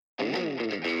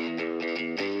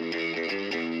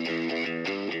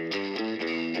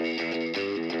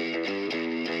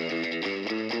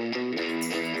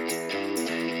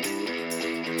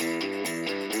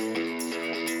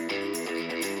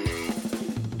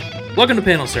Welcome to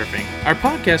Panel Surfing, our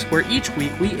podcast where each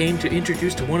week we aim to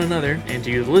introduce to one another and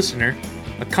to you, the listener,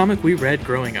 a comic we read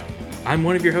growing up. I'm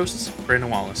one of your hosts, Brandon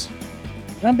Wallace.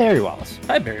 And I'm Barry Wallace.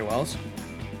 Hi, Barry Wallace.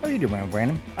 How are you doing,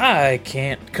 Brandon? I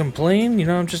can't complain. You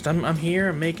know, I'm here.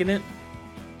 I'm making it.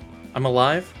 I'm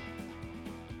alive.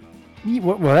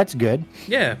 Well, that's good.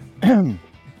 Yeah.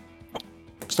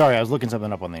 Sorry, I was looking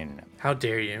something up on the internet. How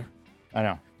dare you? I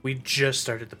know. We just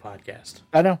started the podcast.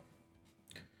 I know.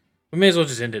 We may as well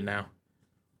just end it now.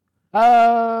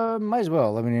 Might as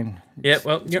well. I mean, Yeah.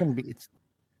 Well,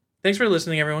 thanks for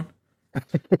listening, everyone.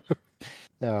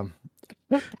 No,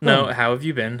 how have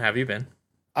you been? How have you been?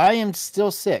 I am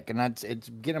still sick, and it's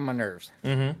getting on my nerves.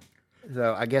 Mm-hmm.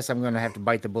 So I guess I'm going to have to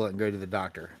bite the bullet and go to the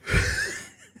doctor.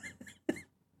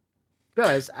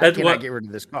 Because I cannot get rid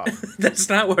of this cough. That's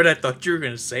not what I thought you were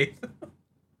going to say.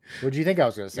 What do you think I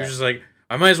was going to say? You're just like,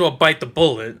 I might as well bite the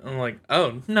bullet. I'm like,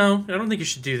 oh, no, I don't think you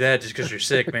should do that just because you're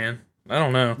sick, man. I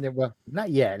don't know. Yeah, well, not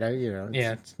yet.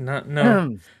 Yeah, it's not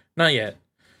yet.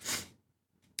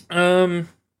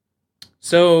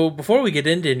 So before we get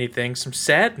into anything, some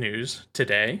sad news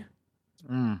today.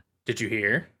 Did you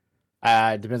hear?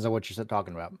 It depends on what you're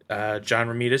talking about. John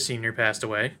Romita Sr. passed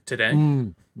away today.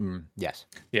 Yes.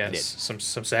 Yes, some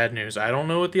sad news. I don't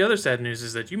know what the other sad news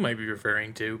is that you might be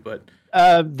referring to, but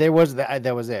there was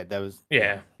that was it. That was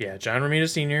yeah. John Romita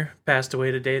Sr. passed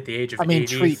away today at the age of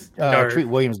 80. Treat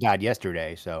Williams died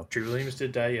yesterday. So Treat Williams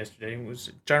did die yesterday.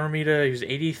 Was John Romita? He was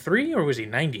 83 or was he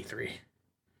 93?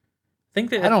 I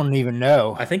don't even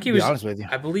know. I think he to was. Be honest with you.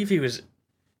 I believe he was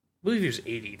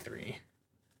 83.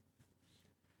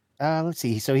 Let's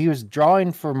see. So he was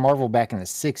drawing for Marvel back in the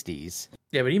 60s.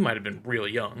 Yeah, but he might have been real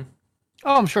young.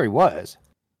 Oh, I'm sure he was.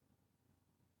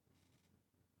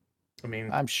 I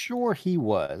mean, I'm sure he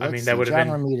was. That would have been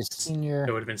John Romita Sr.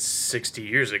 That would have been 60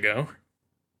 years ago.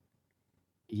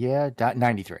 Yeah,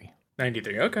 93.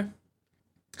 93. Okay.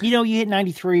 You hit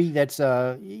 93. That's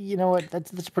you know what?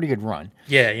 That's a pretty good run.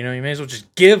 Yeah, you may as well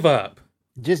just give up.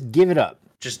 Just give it up.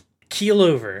 Just keel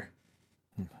over.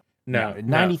 No,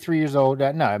 93 years old.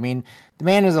 No, I mean, the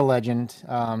man is a legend.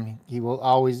 He will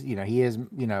always, he is,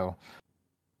 like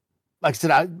I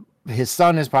said, his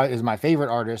son is my favorite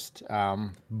artist.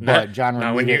 But John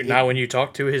Romita, not when you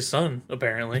talk to his son,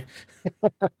 apparently.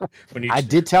 I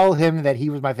did tell him that he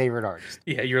was my favorite artist.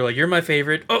 Yeah, you're like, you're my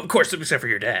favorite. Oh, of course, except for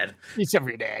your dad. Except for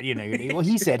your dad, well,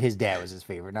 he said his dad was his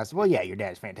favorite. And I said, well, yeah, your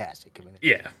dad's fantastic.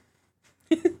 Yeah.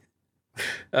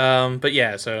 But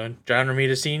yeah, so John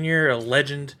Romita Sr., a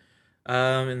legend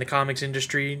in the comics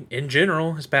industry in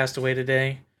general, has passed away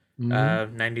today.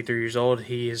 93 years old.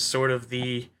 He is sort of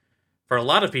for a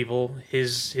lot of people,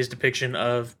 his depiction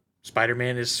of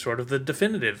Spider-Man is sort of the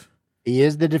definitive. He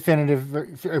is the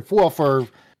definitive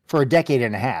for a decade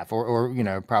and a half,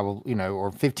 or probably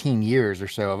or 15 years or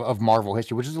so of Marvel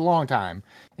history, which is a long time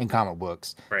in comic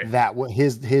books. Right. That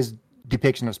his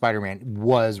depiction of Spider-Man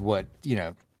was what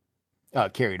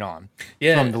carried on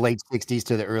from the late 60s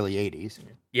to the early 80s.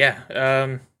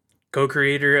 Yeah.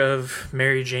 Co-creator of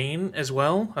Mary Jane as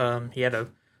well. He had a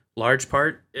large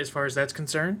part as far as that's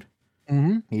concerned.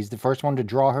 He's the first one to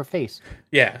draw her face.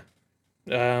 Yeah.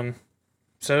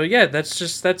 So yeah,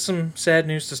 that's some sad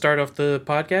news to start off the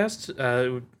podcast.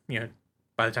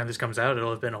 By the time this comes out,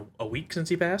 it'll have been a week since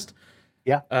he passed.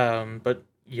 Yeah. But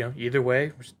either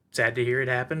way, sad to hear it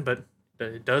happen, but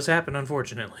it does happen,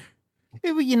 unfortunately.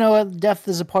 Death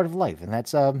is a part of life, and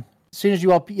that's as soon as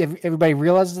everybody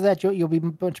realizes that, you'll be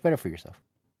much better for yourself.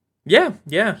 Yeah.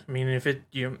 I mean, if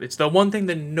it's the one thing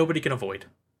that nobody can avoid.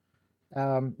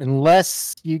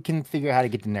 Unless you can figure out how to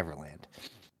get to Neverland.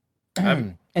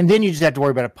 And then you just have to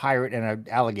worry about a pirate and an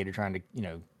alligator trying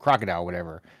to, crocodile,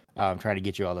 whatever, trying to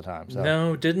get you all the time. So.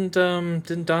 No, didn't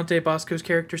Dante Bosco's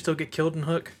character still get killed in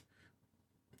Hook?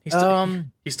 He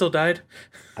still died.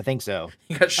 I think so.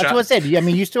 He got shot. That's what I said. I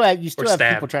mean, you still have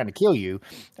stabbed. people trying to kill you,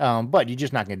 but you're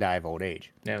just not going to die of old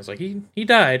age. Yeah, it's like he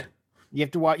died. You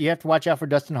have to watch out for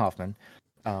Dustin Hoffman.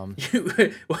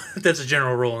 That's a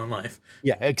general rule in life.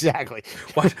 Yeah, exactly.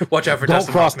 Watch out for Don't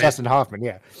Dustin cross Hoffman. Dustin Hoffman.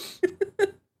 Yeah.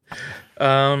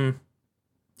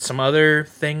 Some other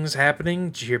things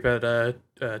happening. Did you hear about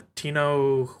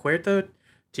Tinoch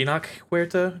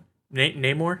Huerta,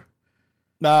 Namor?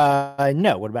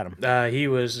 No. What about him?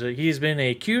 He's been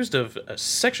accused of a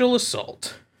sexual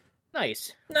assault.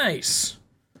 Nice.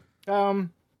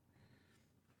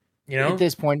 At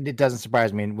this point, it doesn't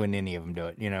surprise me when any of them do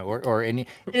it, or any.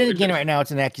 And again, right now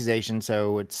it's an accusation,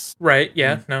 so it's right.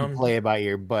 Yeah, no, play it by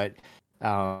ear. But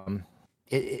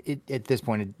at this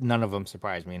point, none of them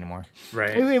surprise me anymore.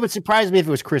 Right. It would surprise me if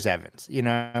it was Chris Evans,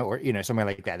 or somebody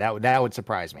like that. That would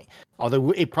surprise me.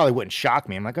 Although it probably wouldn't shock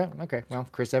me. I'm like, oh, okay, well,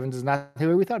 Chris Evans is not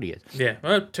who we thought he is. Yeah,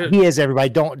 well, he is. Everybody,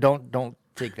 don't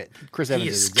take that. Chris Evans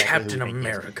is exactly Captain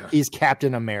America. He's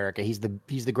Captain America. He's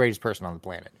the greatest person on the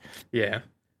planet. Yeah.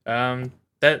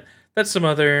 That's some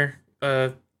other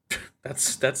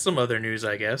that's some other news,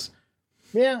 I guess.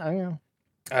 Yeah, I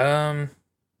know.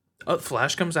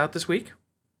 Flash comes out this week.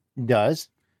 Does.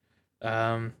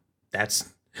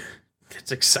 That's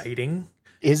exciting.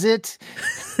 Is it?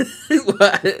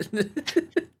 What?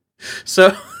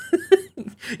 So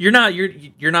you're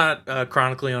not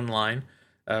chronically online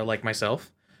like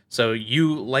myself. So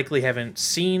you likely haven't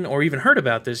seen or even heard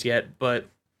about this yet, but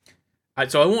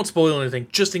so I won't spoil anything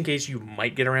just in case you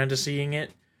might get around to seeing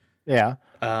it. Yeah.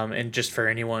 And just for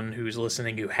anyone who's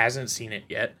listening who hasn't seen it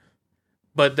yet.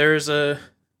 But there's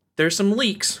some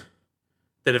leaks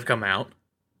that have come out.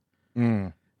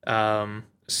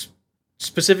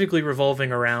 Specifically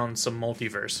revolving around some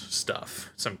multiverse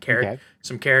stuff, some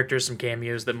characters, some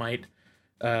cameos that might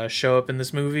show up in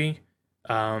this movie.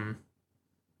 And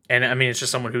I mean, it's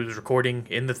just someone who's recording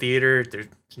in the theater. There's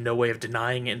no way of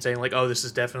denying it and saying like, "Oh, this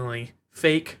is definitely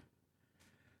fake."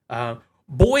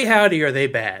 Boy, howdy, are they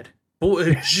bad!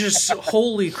 Boy, just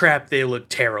holy crap, they look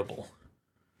terrible.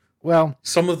 Well,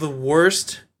 some of the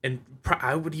worst, and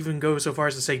I would even go so far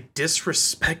as to say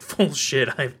disrespectful shit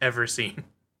I've ever seen.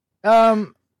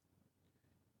 We'll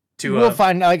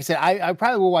find. Like I said, I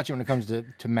probably will watch it when it comes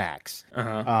to Max.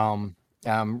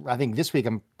 I think this week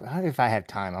if I have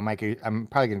time, I'm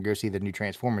probably gonna go see the new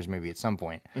Transformers movie at some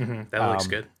point. That looks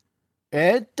good.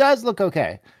 It does look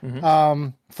okay.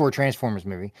 For a Transformers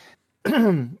movie.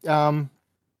 But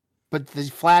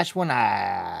the Flash one,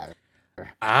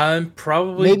 I'm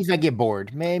probably maybe if I get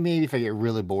bored. Maybe if I get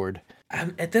really bored.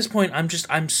 At this point,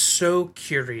 I'm so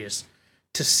curious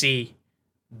to see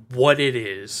what it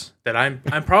is that I'm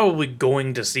probably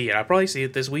going to see it. I'll probably see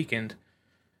it this weekend,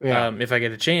 if I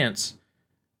get a chance.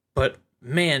 But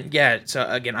man, yeah. So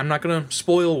again, I'm not gonna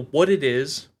spoil what it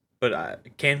is, but I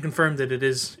can confirm that it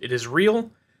is real,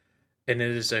 and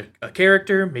it is a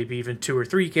character, maybe even 2 or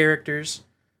 3 characters,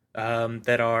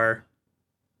 that are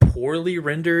poorly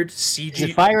rendered CG. Is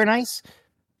it Fire and Ice?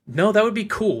 No, that would be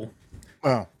cool.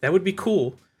 Oh, that would be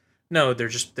cool. No,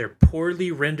 they're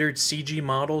poorly rendered CG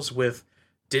models with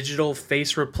digital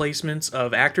face replacements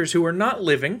of actors who are not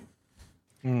living.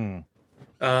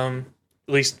 At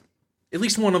least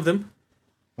one of them.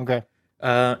 Okay.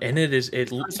 And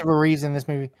it looks of a reason this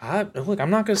movie. Look, I'm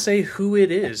not gonna say who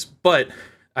it is, but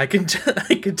I can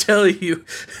tell you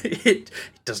it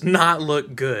does not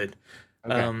look good.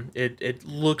 Okay. It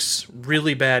looks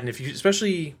really bad, and if you,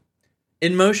 especially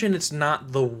in motion, it's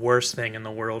not the worst thing in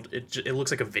the world. It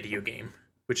looks like a video game,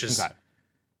 which is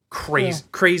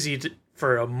crazy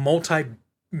for a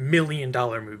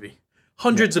multi-million-dollar movie.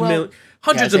 Hundreds of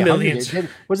millions.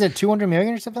 Was it 200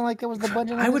 million or something like that? Was the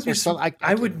budget? I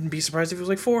wouldn't be surprised if it was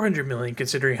like 400 million,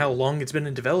 considering how long it's been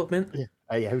in development.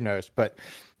 Yeah, who knows? But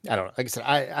I don't know. Like I said,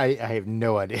 I have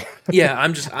no idea. Yeah,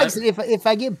 if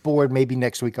I get bored, maybe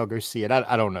next week I'll go see it.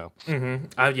 I don't know.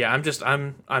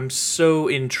 I'm so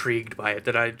intrigued by it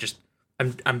that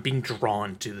I'm being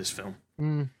drawn to this film.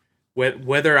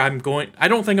 Whether I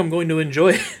don't think I'm going to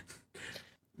enjoy it.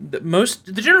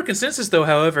 The general consensus, though,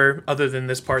 however, other than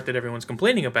this part that everyone's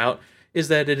complaining about, is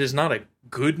that it is not a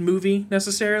good movie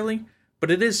necessarily, but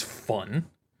it is fun.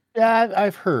 Yeah,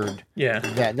 I've heard. Yeah,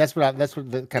 that's what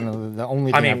the kind of the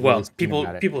only. Thing people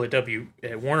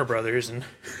at Warner Brothers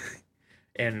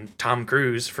and Tom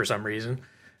Cruise for some reason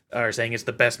are saying it's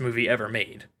the best movie ever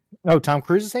made. Oh, Tom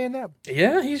Cruise is saying that?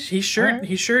 Yeah, he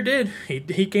sure did.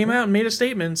 He came out and made a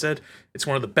statement and said it's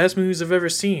one of the best movies I've ever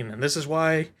seen, and this is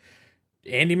why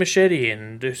Andy Muschietti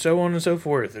and so on and so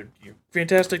forth are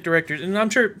fantastic directors, and I'm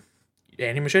sure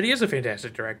Andy Muschietti is a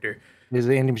fantastic director. Is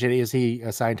Andy Muschietti, is he a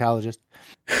Scientologist?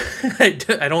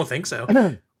 I don't think so,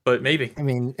 but maybe. I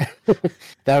mean,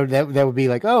 that would be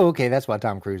like, oh, okay, that's why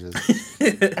Tom Cruise is.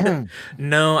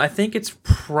 No, I think it's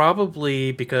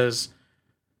probably because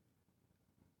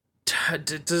are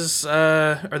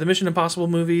the Mission Impossible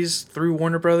movies through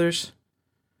Warner Brothers?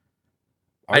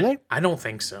 Are they? I don't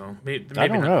think so. Maybe I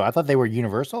don't know. I thought they were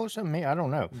Universal or something. I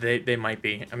don't know. They might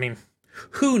be. I mean,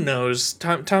 who knows?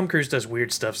 Tom Cruise does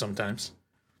weird stuff sometimes.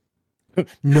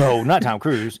 No, not Tom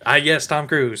Cruise. Yes, Tom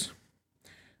Cruise.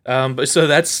 But so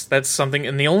that's something.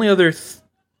 And the only other,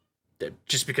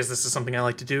 just because this is something I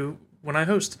like to do when I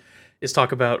host, is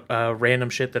talk about random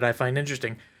shit that I find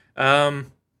interesting.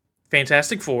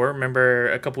 Fantastic Four.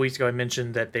 Remember a couple weeks ago I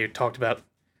mentioned that they talked about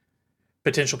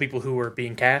potential people who were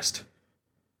being cast.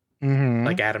 Mm-hmm.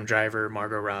 like Adam Driver,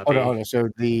 Margot Hold Robbie. on. So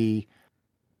the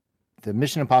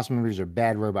Mission Impossible movies are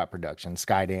Bad Robot Production,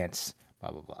 Skydance,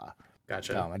 blah blah blah.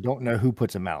 Gotcha. I don't know who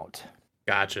puts them out.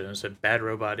 Gotcha. So Bad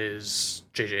Robot is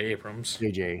J.J. Abrams.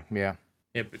 JJ, yeah,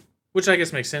 Yep. Which I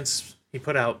guess makes sense. He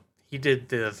did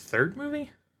the third movie?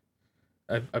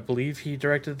 I believe he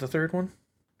directed the third one.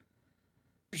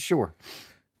 sure.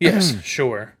 Yes,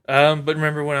 sure. But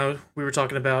remember when we were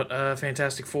talking about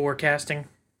Fantastic Four casting?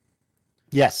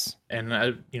 Yes. And,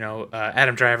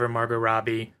 Adam Driver, Margot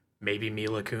Robbie, maybe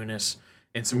Mila Kunis,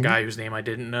 and some guy whose name I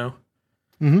didn't know.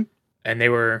 Mm-hmm. And they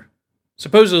were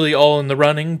supposedly all in the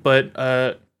running,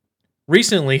 but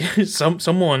recently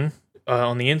someone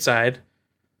on the inside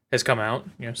has come out,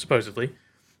 supposedly,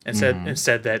 and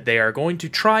said that they are going to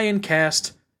try and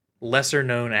cast lesser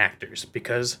known actors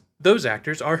because those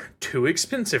actors are too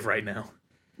expensive right now.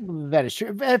 That is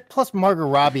true. Plus Margot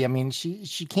Robbie, I mean, she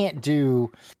can't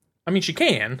do. I mean, she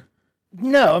can.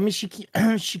 No, I mean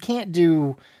she can't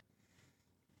do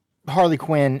Harley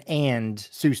Quinn and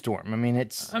Sue Storm. I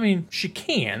mean, she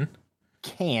can.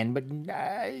 But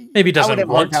Maybe doesn't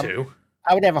want to.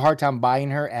 I would have a hard time buying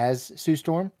her as Sue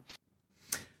Storm.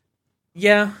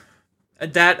 Yeah,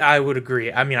 that I would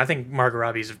agree. I mean, I think Margot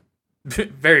Robbie's a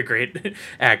very great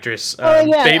actress.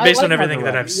 Based on everything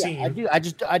that I've seen. I do. I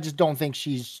just don't think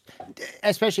she's,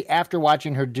 especially after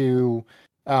watching her do.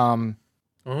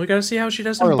 Well, we gotta see how she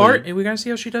does in Barbie. We gotta see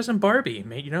how she does in Barbie.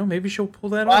 Maybe she'll pull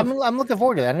that off. I'm looking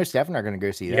forward to that. I know Steph and I are going to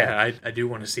go see that. Yeah, I do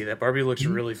want to see that. Barbie looks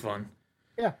really fun.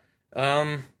 Yeah.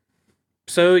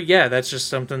 So yeah, that's just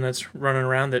something that's running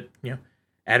around that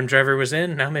Adam Driver was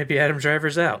in. Now maybe Adam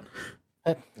Driver's out.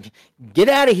 Get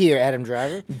out of here, Adam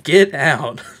Driver. Get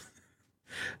out.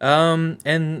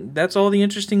 And that's all the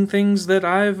interesting things that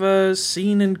I've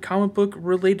seen in comic book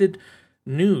related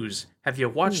news. Have you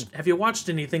watched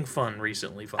anything fun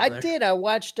recently, Father? I did. I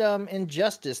watched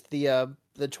Injustice, the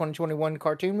 2021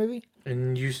 cartoon movie.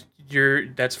 And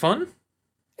that's fun?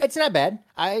 It's not bad.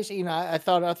 I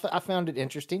found it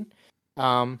interesting.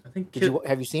 I think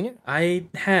have you seen it? I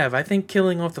have. I think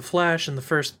killing off the Flash in the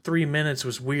first 3 minutes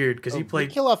was weird because he played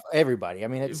kill off everybody. I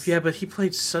mean, but he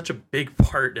played such a big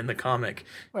part in the comic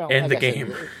and the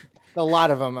game. A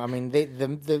lot of them. I mean,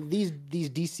 these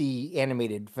DC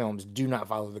animated films do not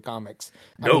follow the comics.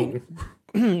 No,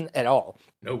 at all.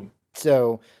 No.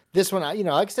 So this one,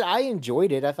 like I said, I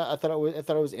enjoyed it. I thought it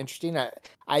was interesting.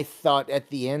 I thought at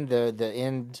the end the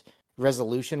end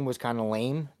resolution was kind of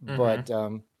lame, but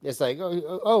it's like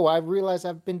I realize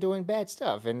I've been doing bad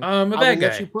stuff, and I'm a bad guy.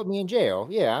 Let you put me in jail.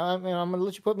 Yeah, I'm gonna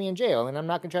let you put me in jail, and I'm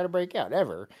not gonna try to break out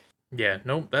ever. Yeah,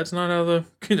 nope. That's not how the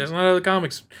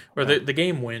comics or the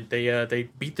game went. They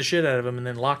beat the shit out of him and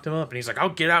then locked him up, and he's like, "I'll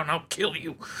get out and I'll kill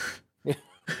you."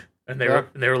 And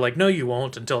they were like, "No, you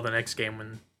won't," until the next game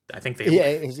when I think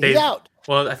he's out.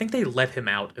 Well, I think they let him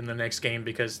out in the next game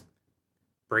because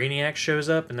Brainiac shows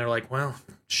up, and they're like, "Well,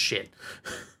 shit,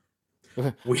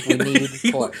 we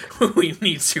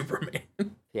need Superman."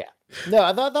 Yeah. No,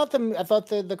 I thought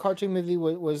the cartoon movie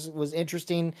was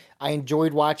interesting. I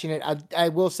enjoyed watching it. I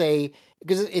will say,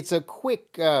 because it's a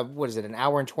quick what is it, an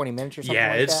hour and 20 minutes or something?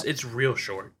 Yeah, like that? It's real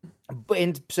short.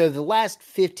 And so the last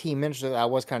 15 minutes I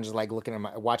was kind of just like looking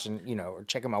at watching, or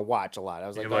checking my watch a lot. I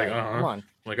was like, come on.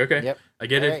 Like, okay, yep. I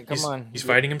get it. Come on. He's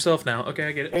fighting himself now. Okay,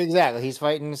 I get it. Exactly. He's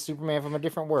fighting Superman from a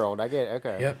different world. I get it.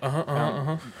 Okay. Yep.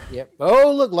 Yep.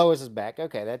 Oh, look, Lois is back.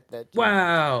 Okay, that.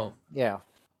 Wow. Yeah.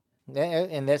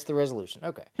 And that's the resolution.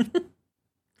 Okay.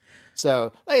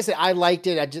 So, like I said, I liked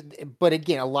it. But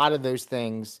again, a lot of those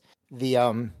things,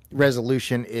 the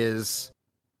resolution is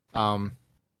not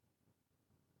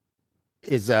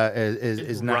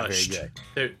rushed.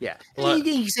 Very good. Yeah. You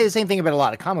can say the same thing about a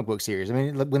lot of comic book series. I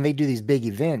mean, when they do these big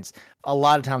events, a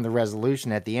lot of time the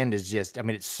resolution at the end is just, I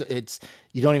mean, it's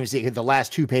you don't even see it. The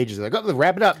last 2 pages are like, oh,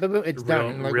 wrap it up. It's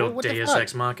done. Like, real Deus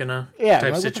Ex Machina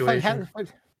type situation.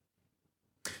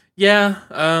 Yeah.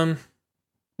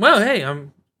 Well, hey,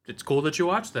 it's cool that you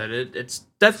watched that. It's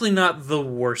definitely not the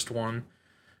worst one.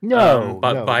 No,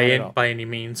 by any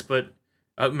means. But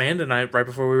Amanda and I, right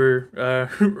before we were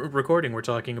recording, we're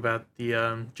talking about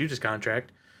the Judas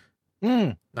Contract.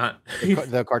 Not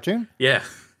the cartoon. Yeah.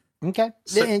 Okay.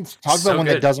 Talk about one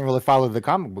that doesn't really follow the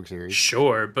comic book series.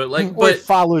 Sure, but loosely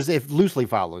follows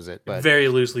it, but very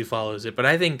loosely follows it. But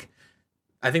I think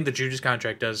the Judas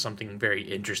Contract does something very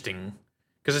interesting.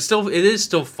 Because it is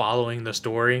still following the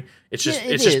story. It's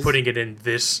just putting it in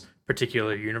this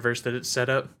particular universe that it's set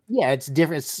up. Yeah, it's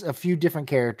different. It's a few different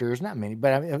characters, not many,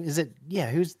 but I mean, is it?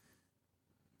 Yeah, is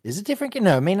it different?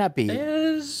 No, it may not be.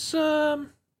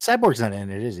 Cyborg's not in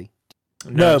it, is he?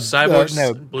 No,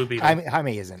 Cyborg's Blue Beetle.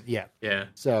 Jaime isn't. Yeah. Yeah.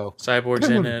 So Cyborg's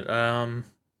in it.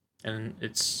 And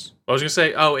it's, I was gonna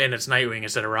say, oh, and it's Nightwing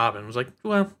instead of Robin. I was like,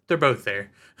 well, they're both there.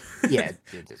 Yeah,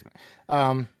 it doesn't.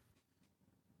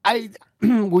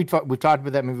 We talked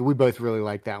about that movie. We both really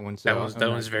like that one. So that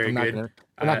one's very good.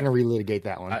 I'm not going to relitigate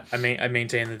that one. I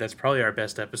maintain that that's probably our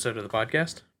best episode of the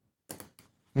podcast.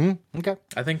 Okay.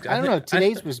 I don't know.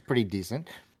 Today's was pretty decent.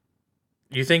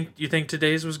 You think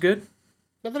today's was good?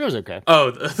 I thought it was okay. Oh,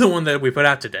 the one that we put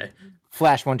out today.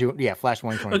 Flash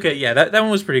 120. Okay, yeah, that one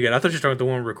was pretty good. I thought you were talking about the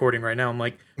one we're recording right now. I'm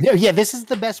like, yeah, this is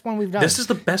the best one we've done. This is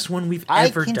the best one we've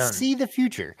ever done. I can see the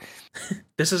future.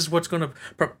 This is what's going to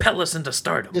propel us into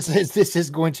stardom. This is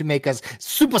going to make us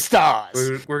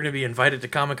superstars. We're going to be invited to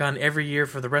Comic-Con every year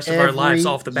for the rest of our lives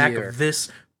off the back of this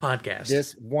podcast.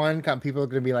 This one, people are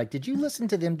going to be like, "Did you listen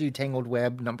to them do Tangled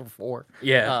Web #4?"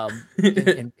 Yeah.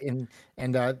 And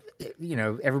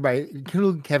everybody,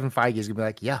 Kevin Feige is going to be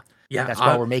like, "Yeah." Yeah, that's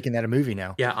why we're making that a movie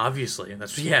now. Yeah, obviously,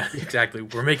 exactly.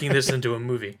 We're making this into a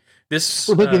movie.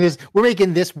 We're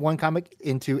making this one comic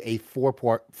into a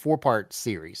four-part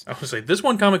series. I was say this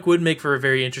one comic would make for a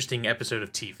very interesting episode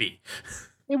of TV.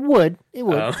 It would. It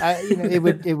would.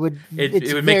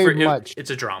 It's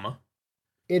a drama.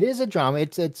 It is a drama.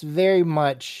 It's very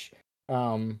much.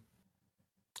 I'm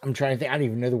trying to think. I don't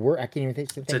even know the word. I can't even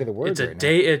think of the word.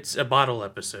 It's a bottle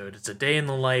episode. It's a day in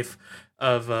the life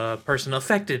of a person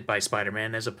affected by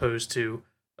Spider-Man, as opposed to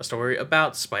a story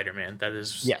about Spider-Man. That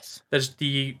is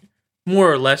the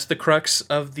more or less the crux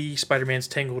of the Spider-Man's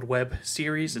Tangled Web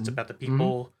series. It's about the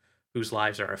people whose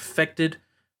lives are affected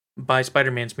by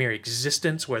Spider-Man's mere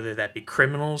existence, whether that be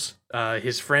criminals,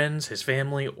 his friends, his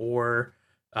family, or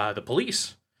the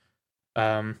police.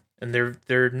 And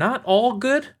they're not all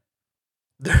good.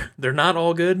 They're not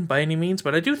all good by any means,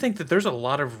 but I do think that there's a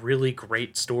lot of really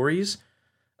great stories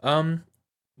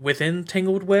within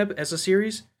Tangled Web as a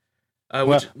series,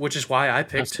 which is why I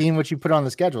picked. I've seen what you put on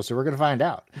the schedule, so we're going to find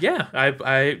out. Yeah,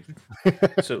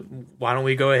 so why don't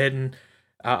we go ahead and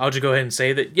I'll just go ahead and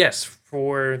say that yes,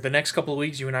 for the next couple of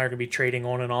weeks, you and I are going to be trading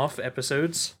on and off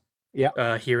episodes.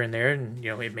 Yeah, here and there, and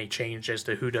it may change as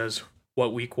to who does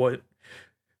what week, who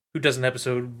does an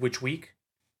episode which week.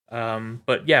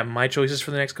 But yeah, my choices for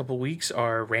the next couple of weeks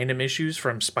are random issues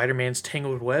from Spider-Man's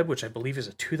Tangled Web, which I believe is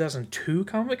a 2002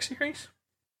 comic series.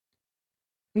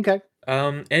 Okay.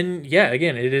 And yeah,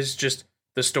 again, it is just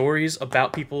the stories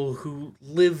about people who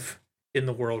live in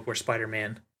the world where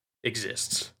Spider-Man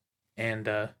exists. And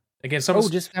again,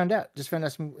 just found out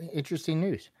some interesting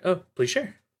news. Oh, please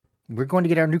share. We're going to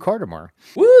get our new car tomorrow.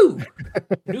 Woo!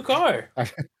 New car.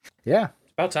 Yeah.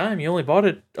 About time. You only bought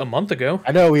it a month ago.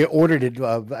 I know. We ordered it.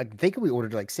 I think we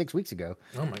ordered it like 6 weeks ago.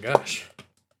 Oh my gosh.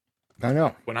 I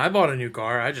know. When I bought a new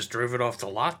car, I just drove it off the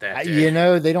lot that day.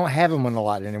 They don't have them on the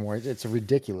lot anymore. It's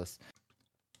ridiculous.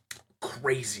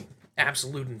 Crazy.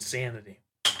 Absolute insanity.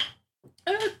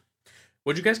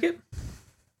 What'd you guys get?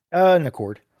 An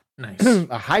Accord. Nice.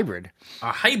 A hybrid.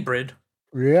 A hybrid?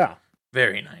 Yeah.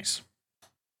 Very nice.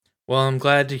 Well, I'm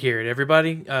glad to hear it.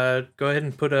 Everybody, go ahead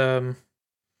and put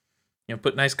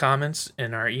put nice comments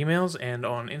in our emails and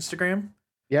on Instagram.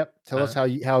 Yep. Tell us how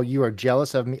you are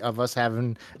jealous of us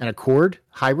having an Accord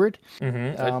hybrid.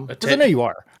 Mm-hmm. I know you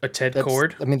are. A Ted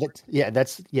Cord. I mean,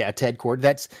 a Ted Cord.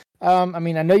 That's. I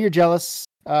mean, I know you're jealous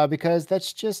because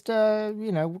that's just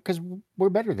because we're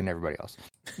better than everybody else.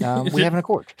 We have an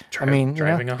Accord.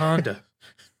 Driving a Honda.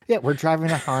 Yeah, we're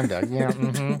driving a Honda. Yeah.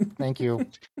 Thank you.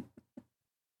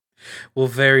 Well,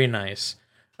 very nice.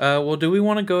 Well, do we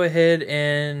want to go ahead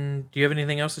and do you have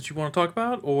anything else that you want to talk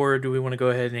about, or do we want to go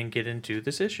ahead and get into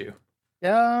this issue?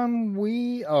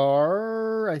 We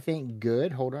are, I think,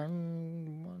 good. Hold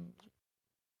on.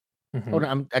 Hold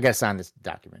on. I gotta sign this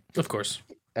document. Of course.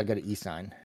 I got to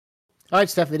e-sign. All right,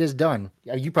 Steph, it is done.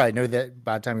 You probably know that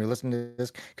by the time you're listening to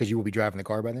this, because you will be driving the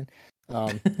car by then.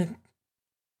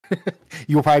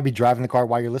 You will probably be driving the car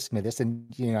while you're listening to this, and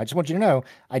I just want you to know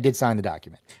I did sign the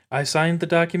document. I signed the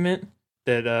document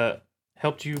that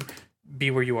helped you be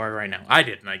where you are right now. I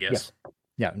didn't, I guess. Yes.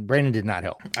 Yeah, Brandon did not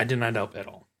help. I did not help at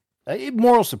all.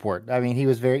 Moral support. I mean, he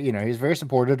was very, he was very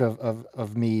supportive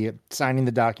of me signing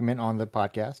the document on the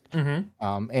podcast.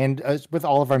 Mm-hmm. And with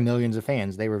all of our millions of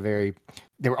fans, they were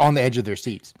on the edge of their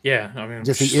seats. Yeah, I mean,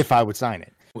 just see if I would sign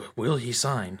it. Will he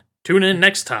sign? Tune in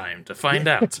next time to find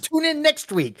out. Tune in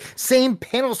next week. Same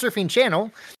panel surfing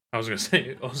channel. I was gonna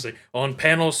say on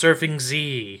Panel Surfing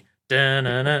Z.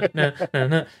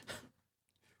 Da-na-na-na-na-na.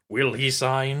 Will he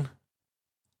sign?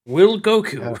 Will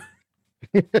Goku?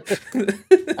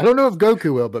 I don't know if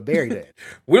Goku will, but Barry did.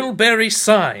 Will Barry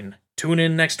sign? Tune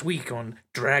in next week on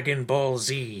Dragon Ball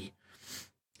Z.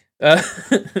 Uh,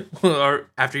 or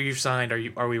after you've signed,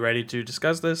 are we ready to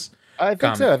discuss this I think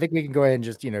comic? so. I think we can go ahead and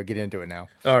just get into it now.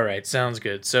 All right, sounds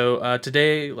good. So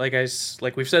today, like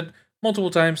we've said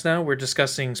multiple times now, we're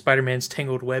discussing Spider-Man's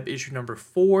Tangled Web issue number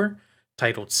 4,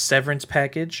 titled Severance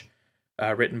Package,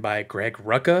 written by Greg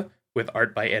Rucka with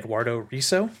art by Eduardo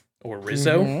Rizzo,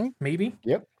 Mm-hmm. maybe.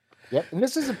 Yep. Yep. And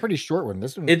this is a pretty short one.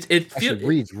 This one It actually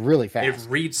reads really fast. It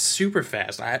reads super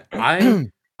fast.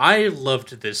 I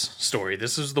loved this story.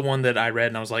 This is the one that I read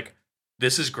and I was like,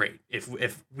 this is great.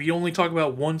 If we only talk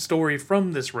about one story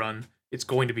from this run, it's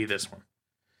going to be this one.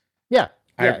 Yeah.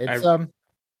 Yeah. I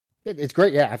It's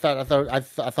great. Yeah. I thought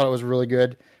it was really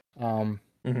good. mhm.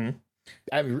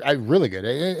 I really good.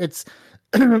 It's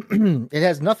it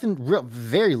has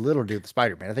very little to do with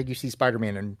Spider-Man. I think you see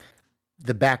Spider-Man in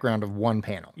the background of one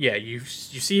panel. Yeah, you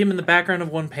see him in the background of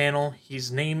one panel.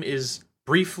 His name is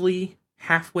briefly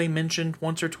halfway mentioned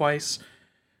once or twice.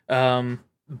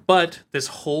 But this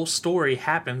whole story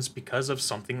happens because of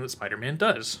something that Spider-Man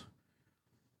does.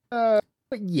 But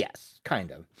yes,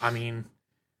 kind of. I mean,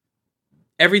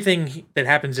 everything that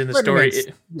happens in the Spider-Man,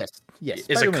 story yes,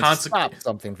 is Spider-Man a consequence. stopped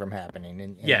something from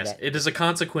happening. Yes, it is a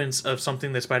consequence of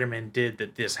something that Spider-Man did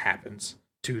that this happens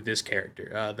to this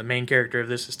character. The main character of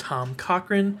this is Tom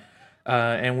Cochran,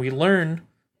 and we learn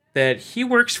that he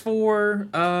works for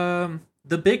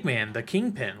the big man, the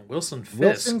Kingpin, Wilson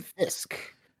Fisk.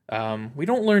 We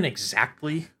don't learn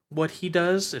exactly what he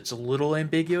does. It's a little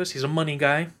ambiguous. He's a money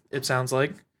guy, it sounds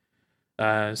like.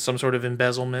 Some sort of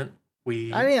embezzlement.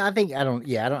 I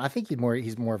think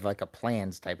he's more of like a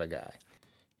plans type of guy.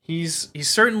 He's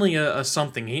certainly a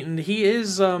something.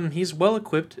 He's well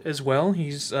equipped as well.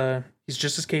 He's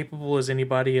just as capable as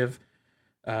anybody of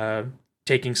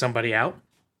taking somebody out,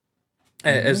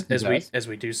 as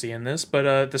we do see in this.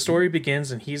 But the story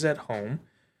begins and he's at home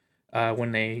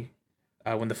when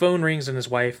the phone rings and his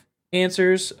wife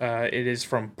answers. It is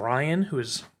from Brian, who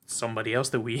is somebody else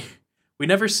that we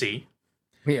never see.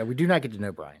 Yeah, we do not get to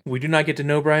know Brian. We do not get to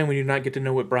know Brian. We do not get to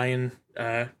know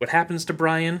what happens to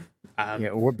Brian.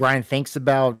 What Brian thinks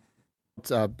about,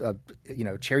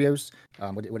 Cheerios.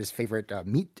 What his favorite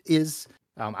meat is.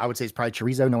 I would say it's probably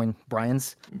chorizo, knowing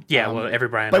Brian's. Yeah, well, every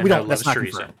Brian but we don't. loves That's not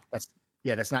chorizo. Confirmed.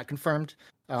 That's not confirmed.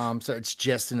 So it's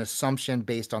just an assumption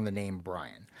based on the name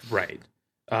Brian. Right.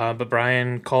 But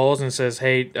Brian calls and says,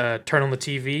 "Hey, turn on the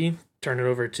TV. Turn it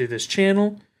over to this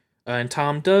channel." And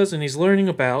Tom does, and he's learning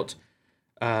about.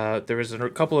 There was a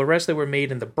couple of arrests that were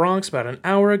made in the Bronx about an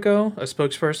hour ago. A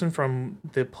spokesperson from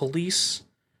the police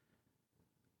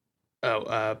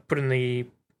put in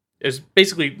it's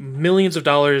basically millions of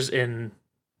dollars in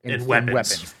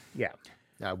weapons. Yeah,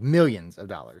 millions of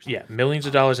dollars. Yeah, millions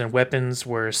of dollars in weapons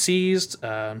were seized.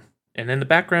 And in the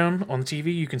background on the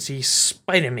TV, you can see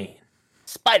Spider-Man.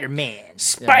 Spider-Man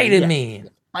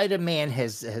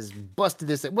has busted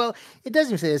this. Well, it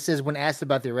doesn't say. It says when asked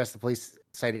about the arrest, the police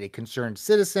cited a concerned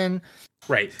citizen.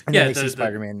 Right. And then they see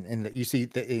Spider-Man, and you see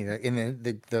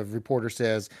the reporter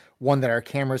says one that our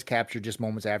cameras captured just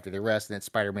moments after the arrest, and then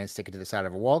Spider-Man sticking to the side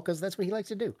of a wall because that's what he likes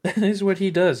to do. That is what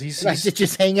he does. He's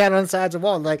just hang out on the sides of the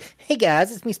wall, like, "Hey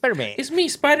guys, it's me, Spider-Man. It's me,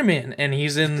 Spider-Man," and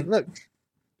he's in. Look,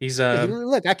 he's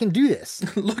look, I can do this.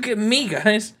 Look at me,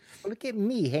 guys. Look at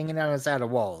me hanging out on the side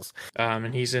of walls.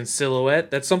 And he's in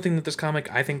silhouette. That's something that this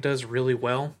comic I think does really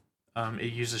well.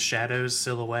 It uses shadows,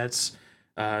 silhouettes.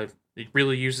 It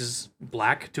really uses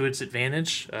black to its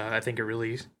advantage. I think it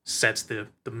really sets the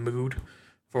mood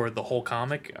for the whole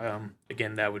comic.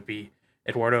 Again, that would be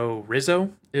Eduardo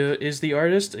Rizzo is the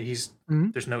artist.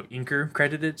 There's no inker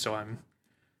credited, so I'm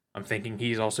thinking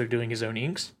he's also doing his own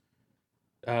inks.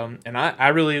 And I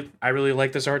really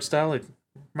like this art style. It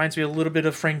reminds me a little bit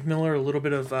of Frank Miller, a little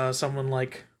bit of someone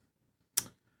like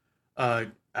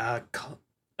Cully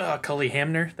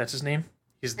Hamner. That's his name.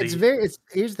 Here's the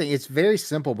thing. It's very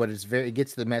simple, but it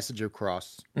gets the message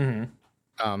across. Mm-hmm.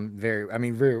 Very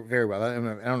well. I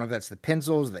don't know if that's the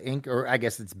pencils, the ink, or I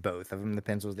guess it's both of them. The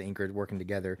pencils, the ink are working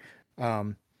together.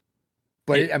 But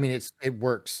it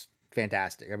works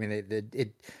fantastic. I mean,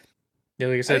 yeah,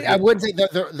 like I said, I wouldn't say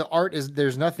that the art is.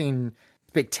 There's nothing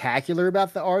spectacular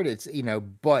about the art. It's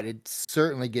but it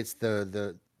certainly gets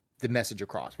the message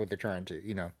across what they're trying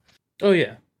to. Oh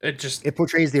yeah. It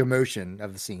portrays the emotion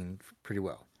of the scene pretty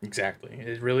well. Exactly.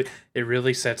 It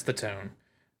really sets the tone.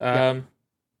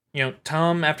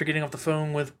 Tom, after getting off the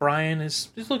phone with Brian, is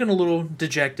looking a little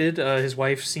dejected. His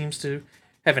wife seems to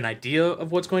have an idea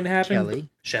of what's going to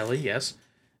happen. Shelley, yes.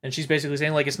 And she's basically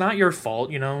saying, like, it's not your fault,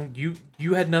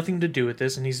 you had nothing to do with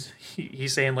this. And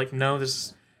he's saying, like, no,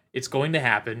 it's going to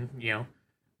happen.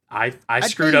 I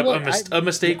screwed up. A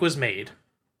mistake was made.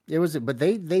 It was, but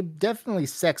they definitely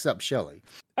sex up Shelley.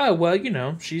 Oh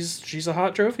well, she's a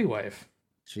hot trophy wife.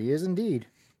 She is indeed.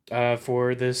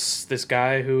 For this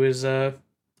guy who is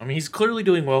he's clearly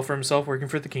doing well for himself, working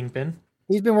for the Kingpin.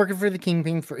 He's been working for the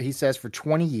Kingpin he says for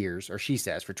 20 years, or she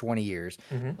says for 20 years.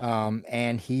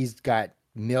 And he's got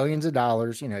millions of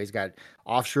dollars. He's got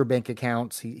offshore bank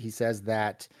accounts. He says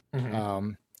that. He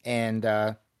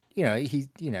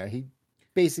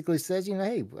basically says,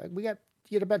 hey, you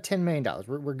get about $10 million.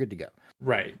 We're good to go.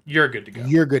 Right. You're good to go.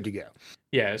 You're good to go.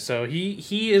 Yeah. So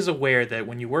he is aware that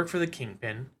when you work for the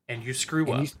Kingpin and you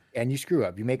screw up,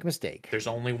 you make a mistake, there's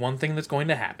only one thing that's going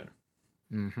to happen.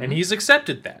 Mm-hmm. And he's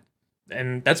accepted that.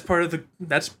 And that's part of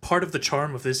the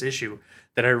charm of this issue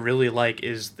that I really like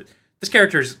is this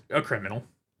character is a criminal.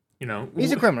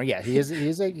 He's a criminal. Yeah, he's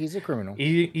a criminal.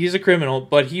 He's a criminal,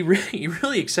 but he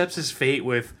really accepts his fate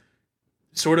with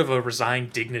sort of a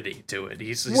resigned dignity to it.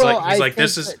 He's like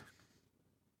this is.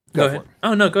 Go ahead.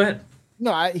 Oh no, go ahead.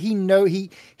 No, he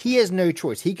has no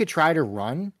choice. He could try to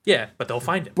run. Yeah, but they'll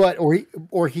find him. But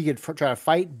or he could try to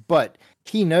fight. But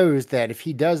he knows that if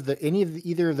he does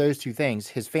either of those two things,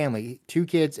 his family, 2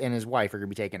 kids and his wife, are going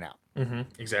to be taken out. Mm-hmm,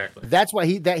 exactly. That's why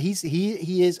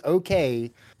he is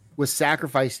okay with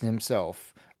sacrificing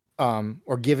himself,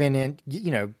 or giving in,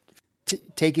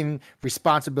 taking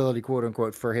responsibility, quote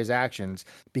unquote, for his actions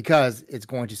because it's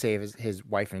going to save his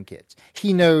wife and kids.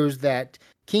 He knows that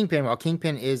Kingpin, while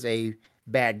Kingpin is a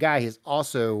bad guy, he's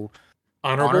also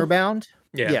honor bound.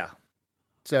 Yeah.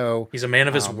 So he's a man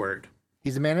of his word.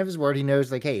 He's a man of his word. He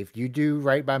knows, like, hey, if you do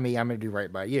right by me, I'm going to do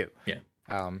right by you. Yeah.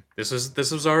 This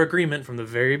was our agreement from the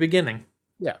very beginning.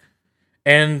 Yeah.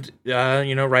 And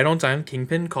right on time,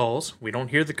 Kingpin calls. We don't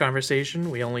hear the conversation.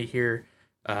 We only hear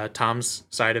Tom's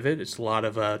side of it. It's a lot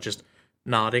of just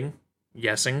nodding,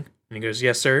 yesing, and he goes,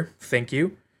 "Yes, sir. Thank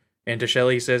you." And to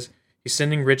Shelley, he says, "He's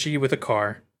sending Richie with a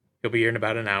car. He'll be here in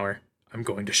about an hour. I'm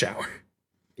going to shower."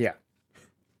 Yeah.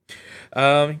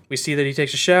 We see that he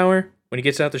takes a shower. When he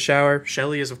gets out the shower,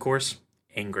 Shelley is, of course,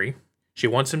 angry. She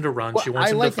wants him to run. She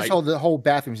wants him to fight. I like the whole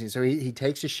bathroom scene. So he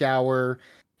takes a shower.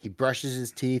 He brushes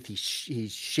his teeth. He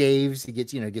shaves. He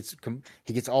gets he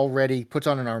gets all ready. Puts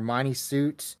on an Armani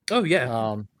suit. Oh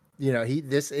yeah.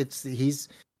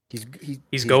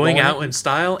 He's going out in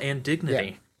style and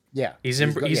dignity. Yeah. He's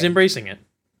embracing it.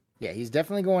 Yeah, he's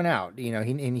definitely going out.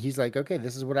 He's like, okay,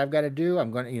 this is what I've got to do.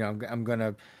 I'm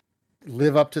gonna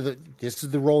live up to this is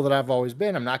the role that I've always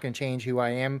been. I'm not going to change who I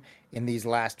am in these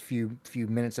last few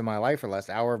minutes of my life or last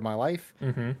hour of my life.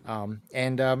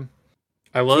 Mm-hmm.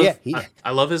 I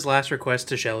love his last request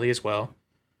to Shelley as well.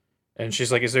 And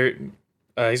she's like, "Is there?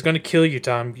 He's going to kill you,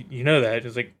 Tom. You know that."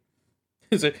 It's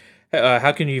like,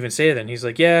 how can you even say that? And he's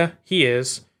like, "Yeah, he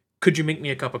is. Could you make me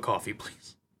a cup of coffee,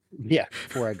 please?" Yeah,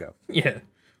 before I go. Yeah.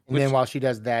 And then while she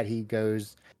does that, he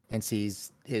goes and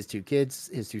sees his 2 kids,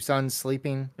 his 2 sons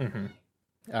sleeping.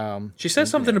 Mm-hmm. She says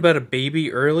something about a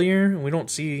baby earlier, and we don't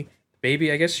see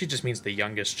baby. I guess she just means the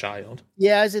youngest child.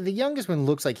 Yeah, the youngest one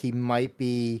looks like he might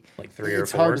be like 3 or 4.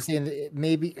 It's hard to say.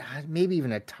 Maybe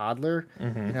even a toddler.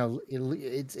 Mm-hmm.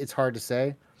 It's hard to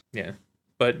say. Yeah,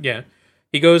 but yeah,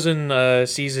 he goes and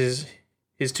sees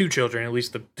his 2 children, at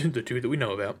least the 2 that we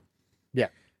know about. Yeah.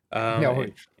 He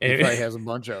probably has a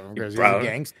bunch of them because he's a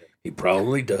gangster. He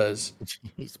probably does.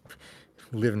 He's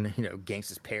living,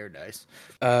 gangster's paradise.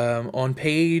 On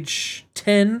page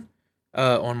 10,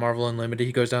 on Marvel Unlimited,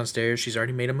 he goes downstairs. She's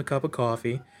already made him a cup of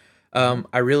coffee.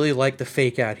 I really like the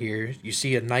fake out here. You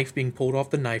see a knife being pulled off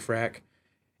the knife rack,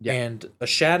 and a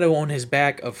shadow on his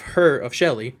back of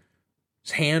Shelley,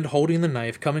 his hand holding the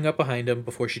knife, coming up behind him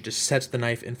before she just sets the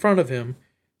knife in front of him,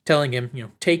 telling him,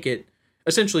 take it.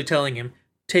 Essentially telling him,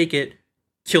 take it,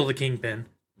 kill the Kingpin,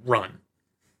 run.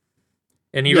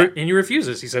 And he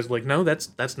refuses. He says, like, no,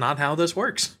 that's not how this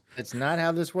works. It's not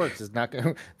how this works. It's not.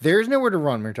 There's nowhere to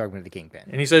run when you're talking to the Kingpin.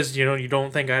 And he says, you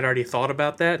don't think I'd already thought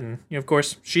about that? And of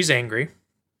course, she's angry.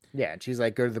 Yeah, and she's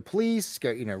like, go to the police,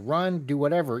 go, run, do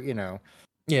whatever,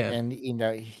 Yeah. And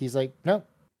he's like, no,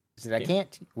 he said, I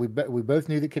can't. We both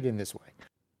knew that could end this way.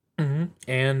 Mm-hmm.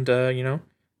 And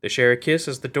they share a kiss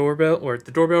as the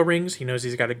doorbell rings. He knows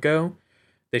he's got to go.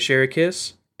 They share a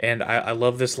kiss, and I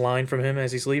love this line from him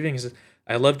as he's leaving. He says,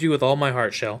 "I loved you with all my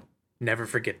heart, Shell. Never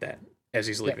forget that." As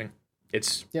he's leaving,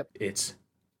 it's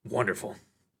wonderful.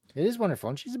 It is wonderful,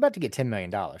 and she's about to get $10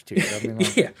 million too. So I mean,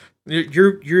 yeah,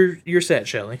 you're set,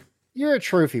 Shelley. You're a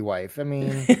trophy wife. I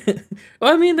mean,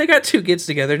 well, they got 2 kids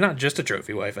together, not just a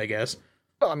trophy wife, I guess.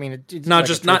 Well, it's not like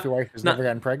just a trophy wife who's never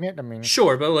gotten pregnant.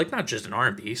 Sure, but not just an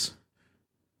arm piece.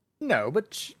 No,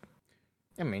 but she's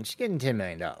getting $10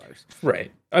 million.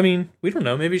 Right. We don't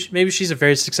know. Maybe she's a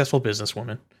very successful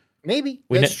businesswoman. Maybe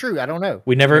We that's ne- true. I don't know.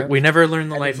 we never learn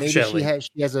the life of Maybe Shelley.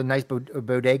 she has a nice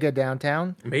bodega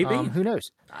downtown. Maybe Who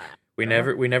knows? we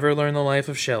never learn the life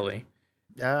of Shelley.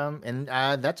 And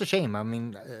that's a shame. I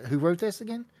mean, who wrote this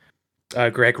again?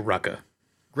 Greg Rucka.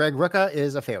 Greg Rucka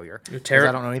is a failure. I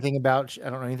don't know anything about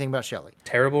Shelley.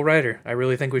 Terrible writer. I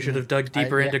really think we should have dug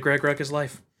deeper into Greg Rucka's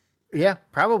life. Yeah,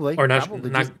 probably. Or not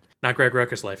probably not Greg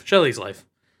Rucka's life. Shelley's life.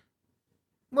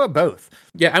 Well, both.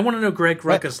 Yeah, I want to know Greg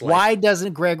Rucka's life. Why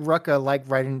doesn't Greg Rucka like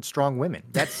writing strong women?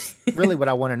 That's really what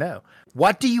I want to know.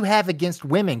 What do you have against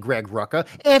women, Greg Rucka?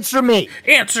 Answer me.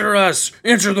 Answer us.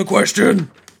 Answer the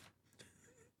question.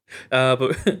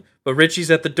 But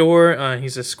Richie's at the door.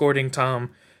 He's escorting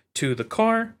Tom to the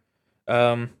car.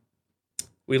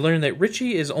 We learn that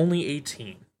Richie is only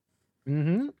 18.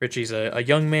 Mm-hmm. Richie's a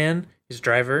young man. He's a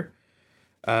driver.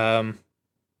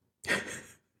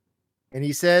 And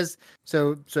he says,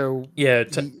 so yeah,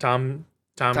 Tom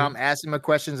asked him a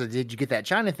question. So, did you get that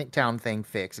Chinatown thing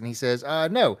fixed? And he says,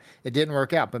 no, it didn't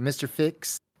work out. But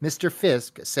Mr.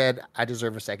 Fisk said I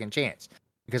deserve a second chance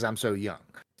because I'm so young.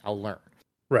 I'll learn.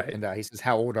 Right. And he says,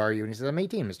 how old are you? And he says, I'm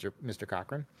 18, Mr.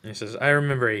 Cochran. And he says, I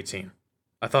remember 18.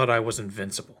 I thought I was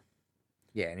invincible.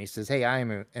 Yeah, and he says, hey, I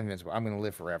am invincible. I'm going to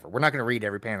live forever. We're not going to read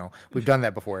every panel. We've done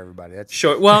that before, everybody. That's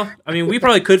sure. Well, I mean, we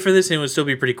probably could for this, and it would still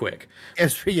be pretty quick.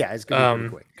 It's going to be pretty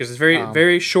quick. Because it's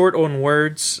very short on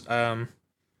words.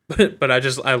 But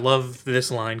I love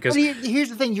this line. Because here's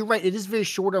the thing. You're right. It is very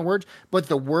short on words, but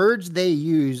the words they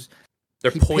use,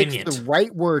 they're poignant. The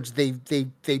right words, they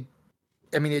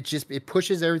I mean, it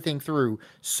pushes everything through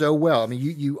so well. I mean,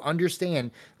 you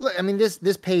understand. Look, I mean, this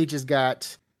page has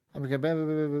got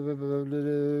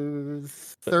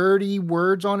 30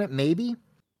 words on it, maybe.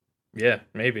 Yeah,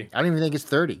 maybe. I don't even think it's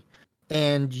 30.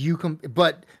 And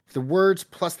but the words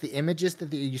plus the images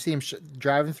that you see him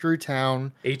driving through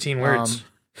town. 18 words.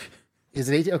 Is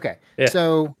it 18? Okay. Yeah.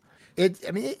 So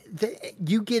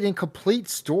you get a complete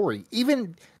story.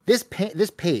 Even this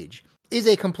page is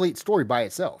a complete story by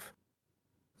itself.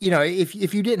 You know, if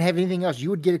you didn't have anything else, you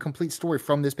would get a complete story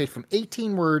from this page, from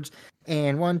 18 words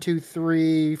and 1, 2,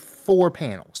 3, 4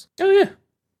 panels. Oh yeah,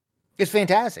 it's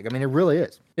fantastic. I mean, it really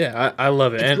is. Yeah, I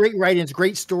love it. It's great writing. It's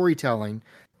great storytelling.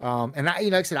 And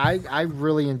like I said, I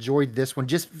really enjoyed this one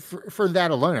just for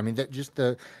that alone. I mean, that just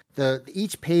the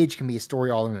each page can be a story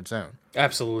all on its own.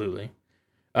 Absolutely.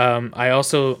 I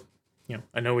also,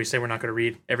 I know we say we're not going to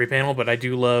read every panel, but I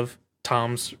do love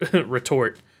Tom's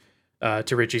retort.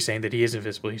 To Richie saying that he is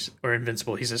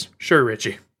invincible. He says, sure,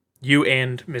 Richie. You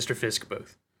and Mr. Fisk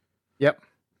both. Yep.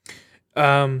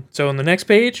 So on the next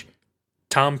page,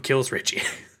 Tom kills Richie.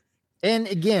 And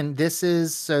again, this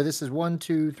is 1,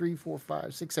 2, 3, 4,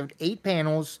 5, 6, 7, 8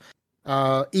 panels,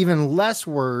 even less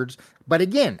words, but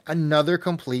again, another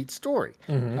complete story.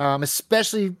 Mm-hmm.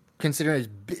 Especially considering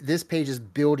this page is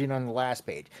building on the last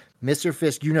page. Mr.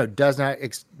 Fisk,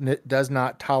 does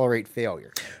not tolerate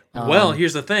failure. Well,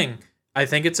 here's the thing. I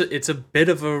think it's a bit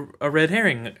of a red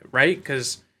herring, right?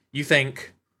 Because you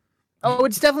think,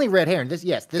 it's definitely red herring.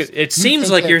 It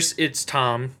seems like it's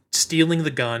Tom stealing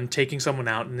the gun, taking someone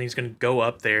out, and he's going to go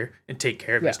up there and take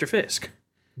care of Mr. Fisk.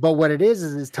 But what it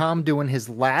is Tom doing his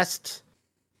last.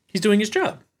 He's doing his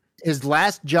job. His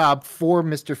last job for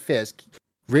Mr. Fisk.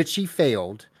 Richie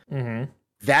failed. Mm-hmm.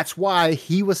 That's why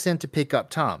he was sent to pick up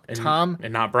Tom. And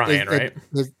not Brian, right?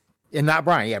 And not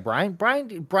Brian. Yeah,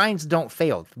 Brian's don't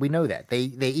fail. We know that. They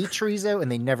eat chorizo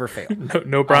and they never fail.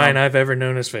 No Brian I've ever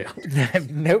known has failed.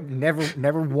 Nope,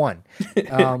 never won.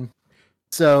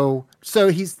 So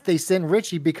they send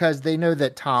Richie because they know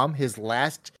that Tom, his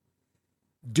last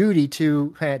duty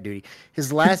to Mr.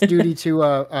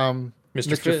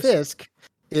 Fisk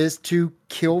is to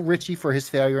kill Richie for his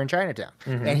failure in Chinatown.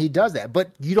 Mm-hmm. And he does that.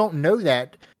 But you don't know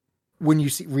that when you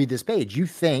read this page. You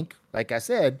think, like I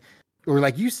said, or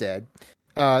like you said,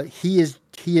 he is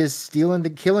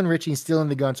killing Richie and stealing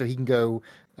the gun so he can go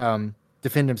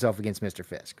defend himself against Mr.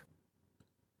 Fisk.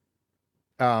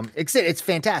 It's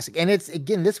fantastic. And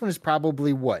this one is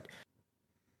probably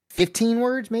 15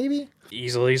 words maybe?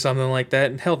 Easily something like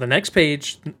that. And hell, the next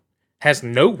page has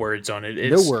no words on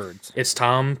it. No words. It's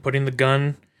Tom tucking the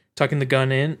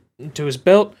gun into his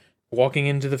belt, walking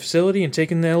into the facility and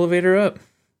taking the elevator up.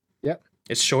 Yep.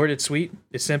 It's short, it's sweet,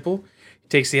 it's simple.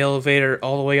 Takes the elevator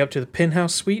all the way up to the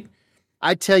penthouse suite.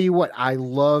 I tell you what, I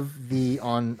love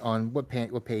on what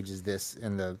page is this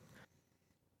in the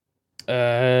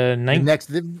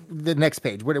the next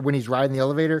page when he's riding the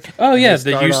elevator. Oh yeah,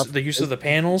 the use of the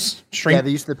panels. Yeah,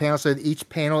 the use of the panels. So each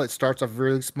panel it starts off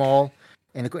really small,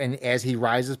 and as he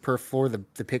rises per floor,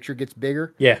 the picture gets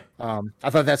bigger. Yeah. I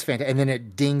thought that's fantastic, and then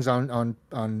it dings on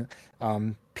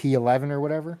P11 or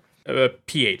whatever.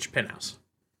 PH, penthouse.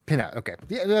 Pinhouse. Okay.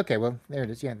 Yeah. Okay. Well, there it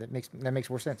is. Yeah, that makes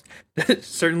more sense. It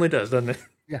certainly does, doesn't it?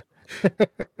 Yeah.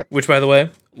 Which, by the way,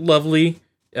 lovely,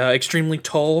 extremely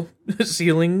tall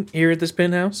ceiling here at this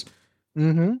penthouse.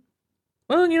 Mm-hmm.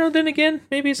 Well, then again,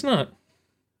 maybe it's not.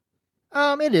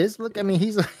 It is. Look, I mean,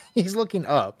 he's looking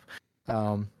up.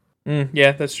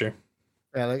 Yeah, that's true.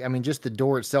 I mean, just the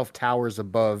door itself towers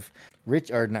above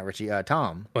not Richie,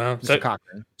 Tom. Well, Mr.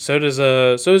 Cochran. so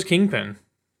does Kingpin.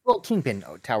 Well, Kingpin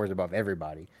towers above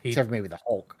everybody, except for maybe the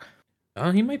Hulk.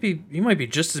 He might be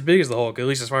just as big as the Hulk, at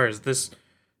least as far as this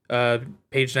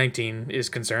page 19 is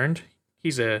concerned.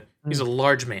 He's a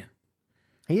large man.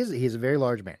 He's a very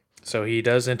large man. So he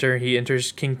does enter. He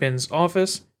enters Kingpin's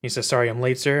office. He says, "Sorry, I'm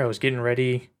late, sir. I was getting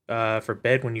ready for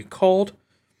bed when you called."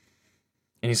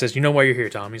 And he says, "You know why you're here,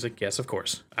 Tom?" He's like, "Yes, of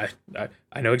course. I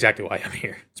know exactly why I'm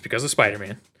here. It's because of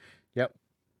Spider-Man." Yep.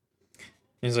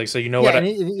 He's like, "So you know what?"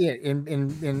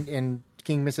 And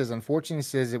Kingpin says, "Unfortunately," he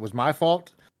says, "it was my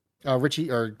fault."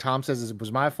 Tom says it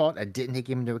was my fault. I didn't take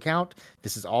him into account.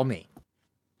 This is all me.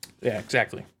 Yeah,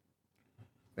 exactly.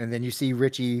 And then you see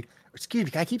Richie. Excuse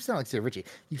me, I keep sounding like Richie.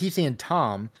 You keep seeing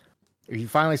Tom. You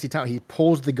finally see Tom. He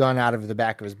pulls the gun out of the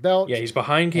back of his belt. Yeah, he's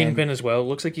behind Kingpin as well.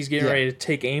 Looks like he's getting ready to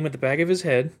take aim at the back of his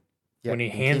head when he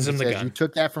hands him the gun. You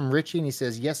took that from Richie, and he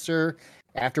says, "Yes, sir."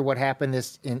 After what happened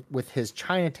with his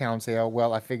Chinatown sale,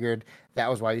 well, I figured that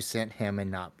was why you sent him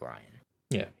and not Brian.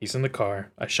 Yeah, he's in the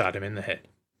car. I shot him in the head.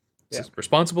 He's as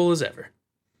responsible as ever.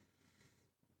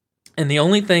 And the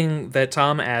only thing that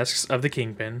Tom asks of the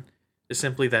Kingpin is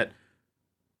simply that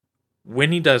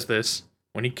when he does this,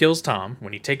 when he kills Tom,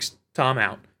 when he takes Tom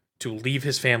out, to leave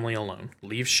his family alone.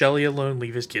 Leave Shelley alone,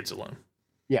 leave his kids alone.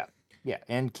 Yeah, yeah.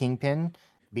 And Kingpin,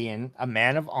 being a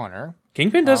man of honor.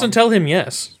 Kingpin doesn't tell him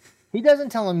yes. He doesn't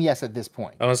tell him yes at this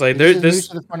point. I was like, there's this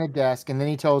to the front of the desk, and then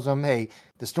he tells him, "Hey,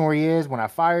 the story is when I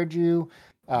fired you,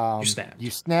 you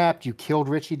snapped, you killed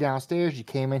Richie downstairs, you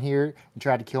came in here and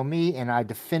tried to kill me, and I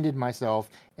defended myself,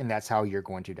 and that's how you're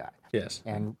going to die." Yes.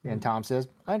 And Tom says,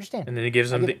 "I understand." And then he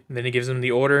gives him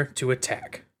the order to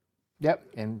attack. Yep.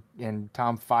 And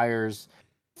Tom fires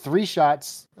 3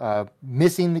 shots,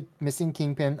 missing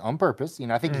Kingpin on purpose.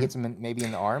 I think he hits him maybe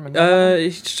in the arm.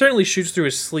 He certainly shoots through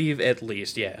his sleeve at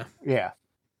least. Yeah. Yeah.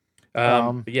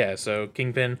 So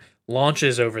Kingpin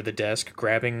launches over the desk,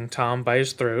 grabbing Tom by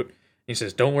his throat. He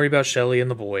says, "Don't worry about Shelley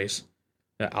and the boys.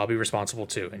 I'll be responsible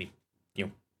too." And he,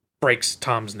 breaks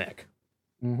Tom's neck.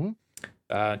 Mm-hmm.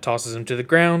 Tosses him to the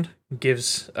ground.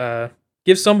 Gives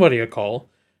somebody a call,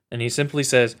 and he simply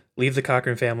says, "Leave the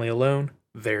Cochran family alone.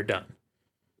 They're done."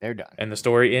 They're done. And the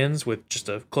story ends with just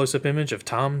a close-up image of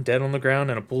Tom dead on the ground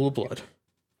and a pool of blood.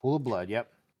 Pool of blood.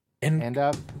 Yep. And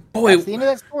boy, that's the end of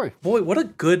that story. Boy, what a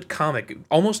good comic!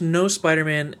 Almost no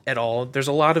Spider-Man at all. There's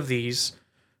a lot of these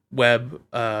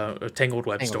Tangled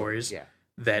web stories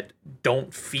that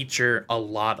don't feature a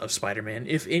lot of Spider-Man,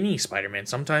 if any Spider-Man.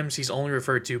 Sometimes he's only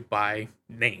referred to by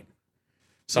name.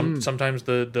 Sometimes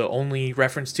the only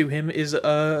reference to him is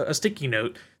a sticky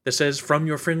note that says, "From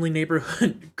your friendly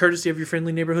neighborhood, courtesy of your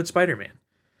friendly neighborhood Spider-Man."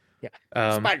 Yeah,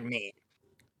 Spider-Man.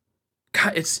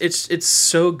 God, it's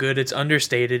so good. It's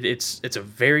understated. It's a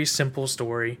very simple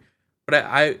story, but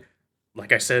I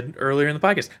like I said earlier in the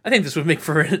podcast, I think this would make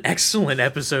for an excellent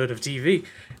episode of TV.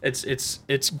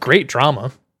 It's great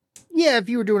drama. Yeah, if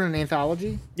you were doing an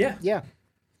anthology. Yeah.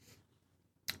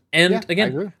 And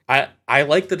again, I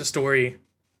like that a story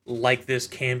like this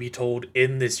can be told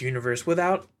in this universe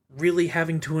without really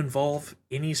having to involve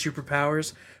any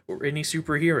superpowers or any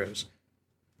superheroes.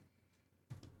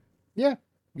 Yeah,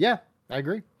 I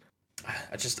agree.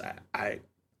 I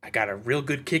got a real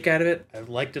good kick out of it. I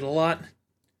liked it a lot.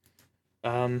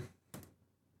 Man,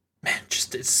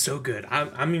 it's so good.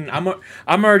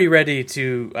 I'm already ready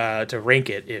to rank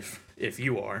it if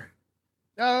you are.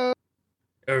 Or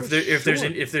if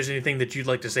there's anything that you'd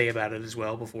like to say about it as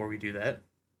well before we do that.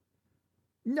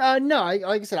 No.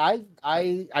 Like I said,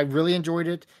 I really enjoyed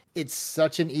it. It's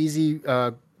such an easy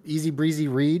breezy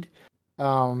read.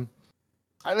 Like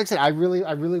I said, I really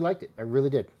liked it. I really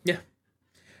did. Yeah.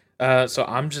 So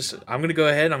I'm gonna go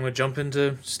ahead. I'm gonna jump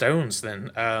into stones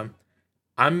then.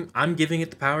 I'm giving it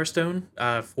the Power Stone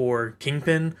for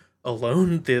Kingpin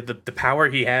alone. The power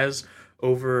he has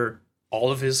over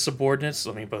all of his subordinates.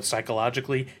 I mean, both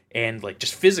psychologically and like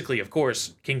just physically. Of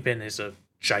course, Kingpin is a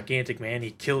gigantic man.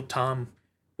 He killed Tom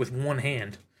with one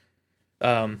hand.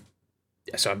 So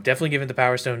I'm definitely giving the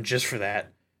Power Stone just for that.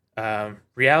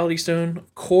 Reality Stone,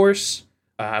 of course.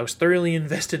 I was thoroughly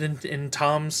invested in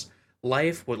Tom's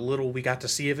life. What little we got to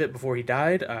see of it before he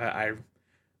died. I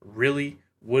really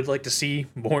would like to see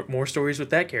more stories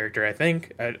with that character. I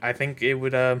think it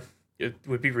would it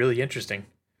would be really interesting.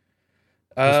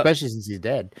 Especially since he's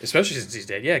dead. Especially since he's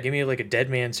dead. Yeah, give me like a Dead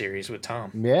Man series with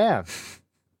Tom. Yeah.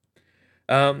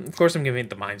 Of course, I'm giving it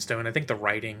the Mind Stone. I think the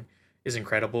writing is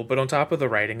incredible, but on top of the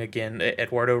writing, again,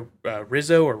 Eduardo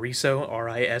Rizzo or Risso,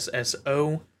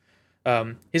 Risso.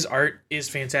 His art is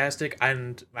fantastic,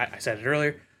 and I said it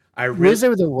earlier.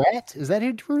 Rizzo the Rat? Is that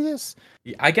who drew this?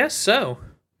 I guess so.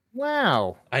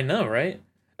 Wow. I know, right?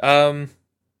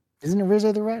 Isn't it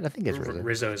Rizzo the Rat? I think it's Rizzo.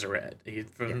 Rizzo is a rat. He's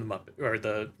from the Muppet or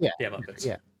the Muppets.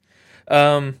 Yeah.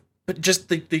 But just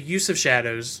the use of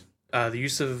shadows, the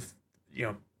use of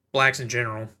blacks in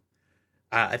general.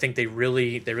 I think they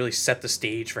really set the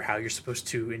stage for how you're supposed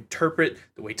to interpret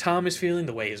the way Tom is feeling,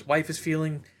 the way his wife is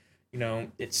feeling.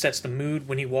 It sets the mood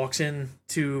when he walks in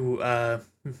to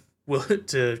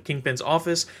Kingpin's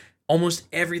office. Almost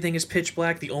everything is pitch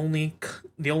black. The only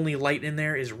light in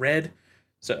there is red.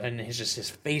 So and his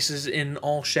face is in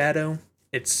all shadow.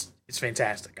 It's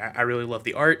fantastic. I really love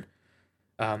the art.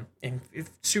 And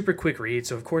super quick read.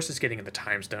 So of course it's getting in the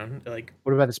time stone. Like,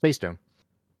 what about the Space Stone?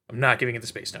 I'm not giving it the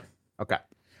Space Stone. Okay.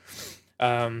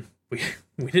 We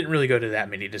didn't really go to that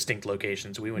many distinct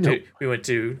locations. We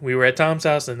were at Tom's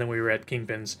house, and then we were at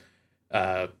Kingpin's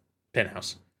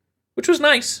penthouse, which was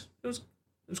nice. It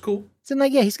was cool. So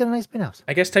he's got a nice penthouse.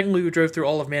 I guess technically we drove through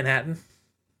all of Manhattan,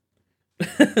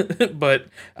 but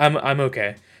I'm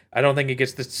okay. I don't think it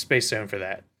gets the Space Stone for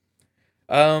that.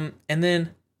 And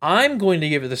then I'm going to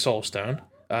give it the Soul Stone.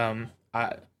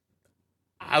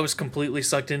 I was completely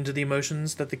sucked into the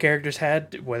emotions that the characters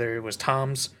had, whether it was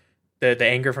the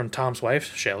anger from Tom's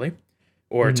wife, Shelley,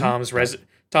 or Tom's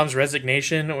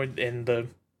resignation, and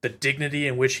the dignity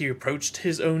in which he approached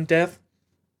his own death.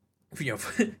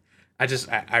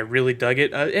 I really dug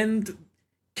it. And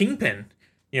Kingpin,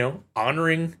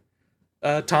 honoring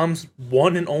Tom's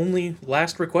one and only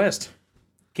last request.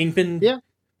 Kingpin,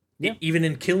 even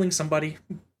in killing somebody.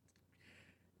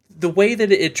 The way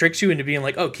that it tricks you into being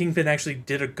like, oh, Kingpin actually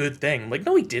did a good thing. I'm like,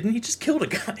 no, he didn't. He just killed a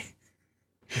guy.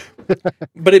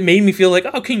 But it made me feel like,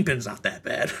 oh, Kingpin's not that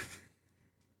bad.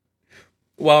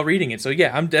 While reading it. So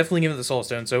yeah, I'm definitely giving it the Soul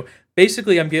Stone. So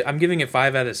basically, I'm giving it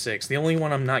 5 out of 6. The only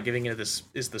one I'm not giving it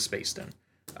is the Space Stone.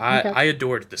 I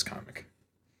adored this comic.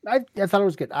 I thought it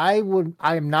was good. I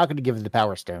am not going to give it the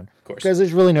Power Stone. Of course. Because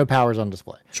there's really no powers on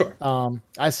display. Sure.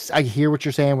 I hear what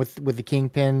you're saying with the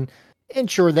Kingpin. And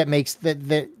sure, that makes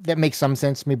some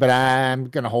sense to me, but I'm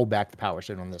going to hold back the Power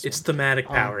Stone on this. It's thematic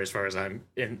power as far as I'm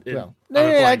in.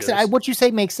 What you say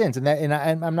makes sense, and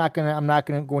I'm not going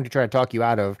to try to talk you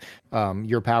out of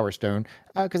your Power Stone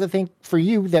because I think for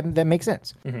you that makes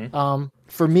sense. Mm-hmm.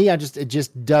 For me, it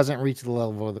just doesn't reach the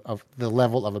level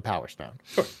of a Power Stone.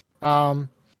 Sure.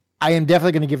 I am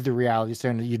definitely going to give the Reality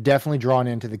Stone. You're definitely drawn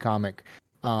into the comic.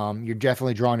 You're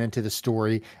definitely drawn into the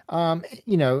story. And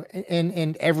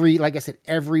every, like I said,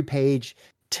 every page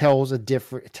tells a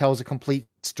complete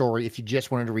story. If you just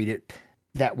wanted to read it,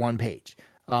 that one page,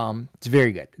 it's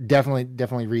very good.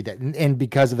 Definitely read that. And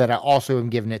because of that, I also am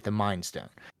giving it the Mind Stone.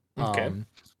 Okay.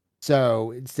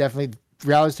 So it's definitely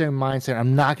Reality Stone, Mind Stone.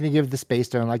 I'm not going to give the Space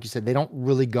Stone. Like you said, they don't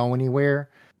really go anywhere.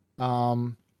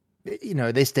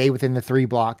 They stay within the 3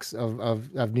 blocks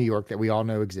of New York that we all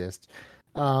know exist.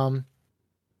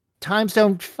 Time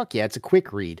Stone, fuck yeah, it's a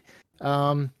quick read.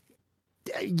 I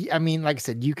mean, like I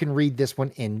said, you can read this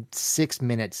one in 6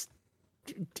 minutes,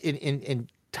 in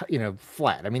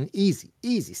flat. I mean, easy.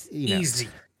 Easy.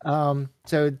 So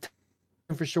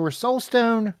for sure, Soul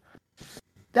Stone.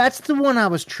 That's the one I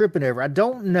was tripping over. I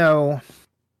don't know.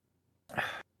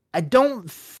 I don't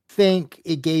think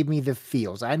it gave me the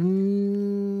feels. I had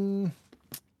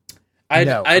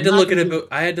to look at it.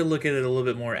 I had to look at it a little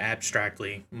bit more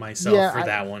abstractly myself for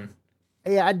that one.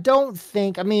 Yeah, I don't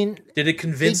think. I mean, did it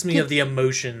convince me of the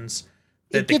emotions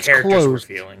that the characters were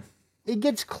feeling? It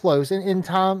gets close, and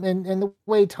Tom and the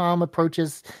way Tom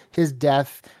approaches his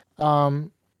death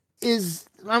is.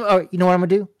 You know what I'm gonna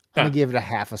do? I'm gonna give it a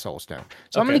half a Soul Stone.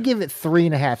 So I'm gonna give it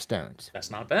 3.5 stones.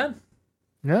 That's not bad.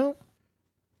 No,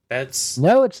 it's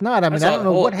not. I mean, I don't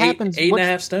know what happens.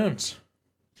 8.5 stones.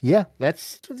 Yeah,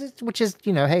 which is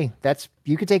hey,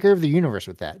 you could take over the universe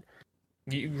with that.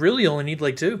 You really only need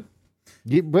like 2.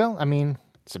 Well, I mean,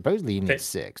 supposedly you need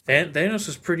 6. Thanos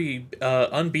was pretty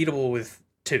unbeatable with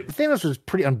 2. Thanos was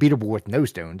pretty unbeatable with no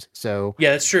stones. So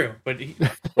yeah, that's true. But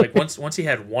once he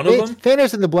had one of them,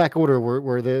 Thanos and the Black Order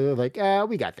were like,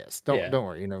 we got this. Don't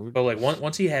worry, But like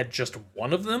once he had just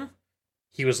one of them,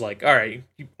 he was like, all right,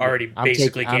 you already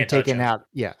basically can't touch him.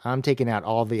 I'm taking out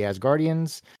all the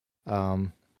Asgardians.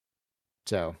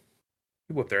 So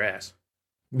he whooped their ass.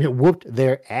 Whooped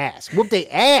their ass. Whooped their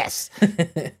ass.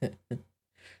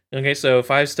 Okay, so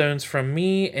 5 stones from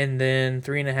me, and then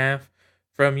 3.5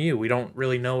 from you. We don't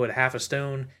really know what half a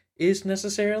stone is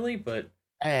necessarily, but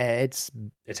It's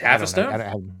it's I half a don't know.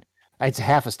 stone. It's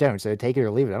half a stone, so take it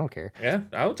or leave it. I don't care. Yeah,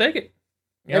 I will take it.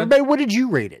 Yeah, Everybody, what did you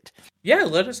rate it? yeah.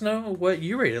 Let us know what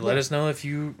you rated. Let Yeah. us know if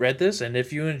you read this and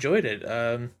if you enjoyed it.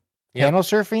 Yep.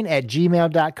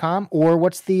 Panelsurfing@gmail.com, or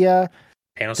what's the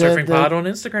Panel Surfing Pod the on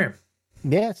Instagram.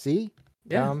 yeah, see?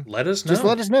 Yeah, let us Just know.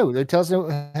 let us know. Tell us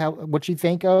what you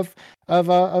think of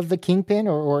the Kingpin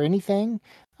or anything.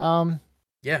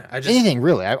 Yeah, Anything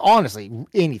really. Honestly,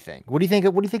 anything. What do you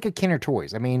think of Kenner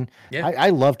Toys? I mean, yeah. I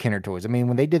love Kenner Toys. I mean,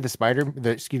 when they did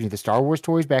the Star Wars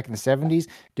toys back in the 70s,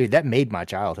 dude, that made my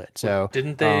childhood. So,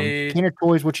 Didn't they? Kenner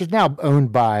Toys, which is now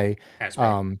owned by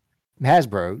Hasbro.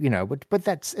 Hasbro, but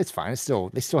it's fine.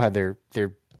 They still have their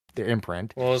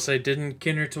imprint. Well, I'll say, didn't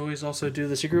Kinder Toys also do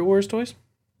the Secret Wars toys?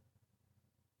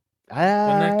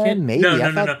 Wasn't that Maybe. No, I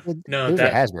no, no, thought no, no. those were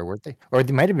That Hasbro, weren't they? Or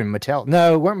they might have been Mattel.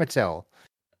 No, weren't Mattel.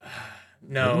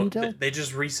 no. Mattel? They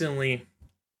just recently.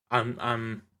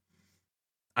 I'm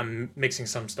mixing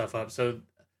some stuff up. So,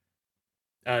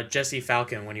 Jesse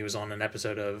Falcon, when he was on an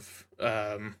episode of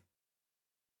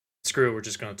Screw It, we're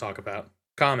just going to talk about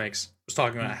comics, was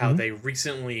talking about how they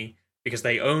recently, because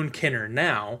they own Kenner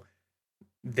now,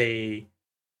 they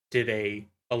did a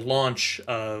launch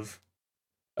of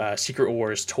Secret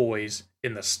Wars toys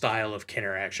in the style of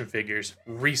Kenner action figures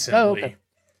recently. Oh, okay.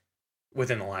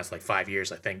 Within the last 5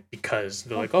 years, I think, because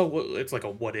they're like, oh, well, it's like a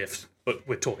what if, but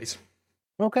with toys.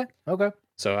 Okay.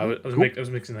 So I was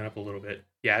mixing that up a little bit.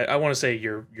 Yeah, I want to say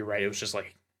you're right. It was just it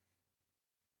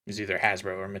was either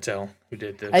Hasbro or Mattel who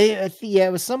did this.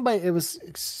 It was somebody. It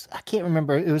was I can't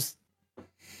remember. It was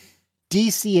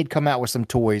DC had come out with some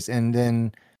toys, and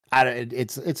then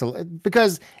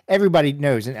because everybody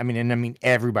knows, and I mean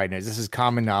everybody knows. This is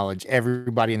common knowledge.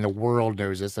 Everybody in the world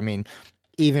knows this. I mean,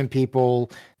 even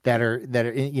people that are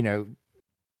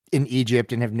in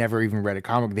Egypt and have never even read a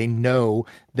comic, they know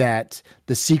that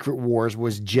the Secret Wars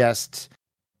was just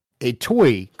a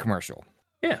toy commercial.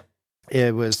 Yeah.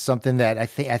 It was something that I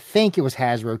think it was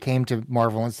Hasbro came to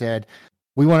Marvel and said,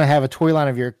 we want to have a toy line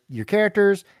of your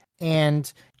characters,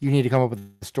 and you need to come up with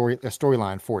a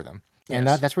storyline for them. Yes. And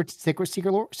that's where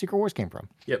Secret Wars came from.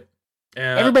 Yep.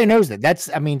 Everybody knows that.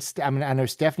 I know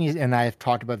Stephanie and I have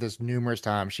talked about this numerous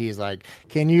times. She's like,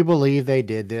 "Can you believe they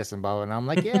did this?" And blah, blah. And I'm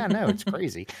like, "Yeah, I know, it's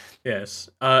crazy." Yes.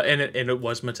 And it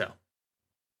was Mattel.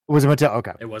 Was it Mattel?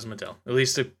 Okay. It was Mattel, at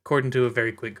least according to a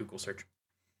very quick Google search.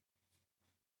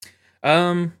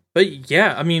 But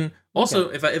yeah, I mean, also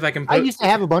if I can, I used to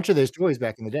have a bunch of those toys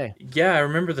back in the day. Yeah, I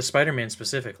remember the Spider-Man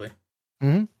specifically.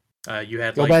 Mm-hmm. You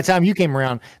had by the time you came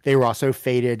around, they were all so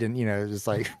faded, and just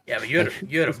like yeah. But you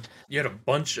had a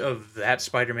bunch of that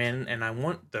Spider-Man, and I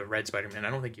want the red Spider-Man. I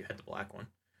don't think you had the black one.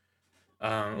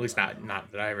 At least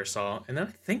not that I ever saw. And then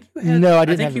I think you had. No, I I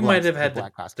didn't. think you might have had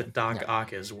the Doc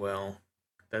Ock as well.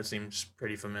 That seems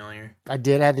pretty familiar. I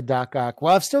did have the Doc Ock.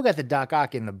 Well, I've still got the Doc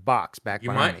Ock in the box back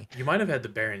behind me. You might have had the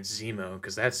Baron Zemo,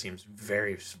 because that seems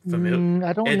very familiar.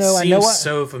 I don't know. It seems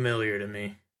so familiar to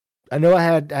me. I know I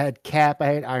had Cap, I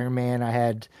had Iron Man, I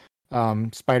had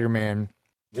Spider-Man.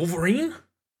 Wolverine?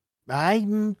 I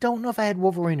don't know if I had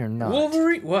Wolverine or not.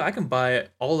 Wolverine? Well, I can buy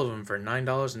all of them for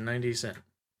 $9.90.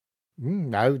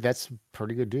 No, that's a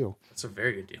pretty good deal. That's a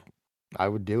very good deal. I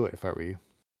would do it if I were you.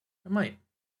 I might.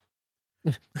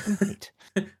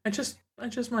 I just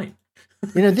might.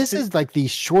 This is like the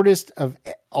shortest of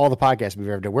all the podcasts we've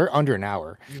ever done. We're under an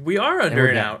hour. We are under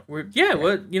an hour.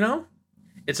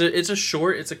 It's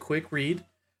a quick read.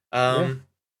 And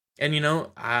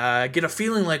I get a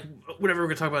feeling like whatever we're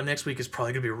gonna talk about next week is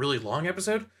probably gonna be a really long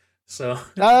episode. So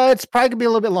it's probably gonna be a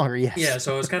little bit longer, yes. Yeah,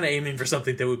 so I was kind of aiming for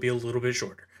something that would be a little bit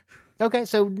shorter. Okay,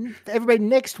 so everybody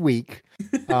next week,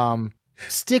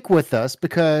 stick with us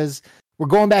because we're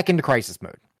going back into crisis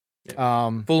mode.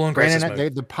 Full on crisis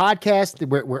mode. The podcast,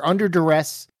 we're under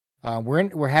duress.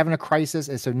 We're having a crisis,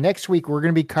 and so next week we're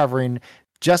going to be covering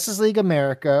Justice League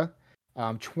America,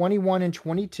 21 and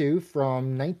 22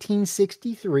 from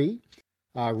 1963,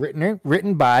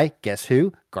 written by guess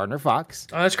who? Gardner Fox.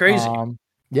 Oh, that's crazy.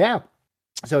 Yeah.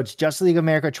 So it's Justice League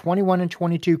America 21 and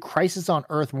 22, Crisis on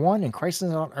Earth 1 and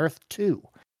Crisis on Earth 2.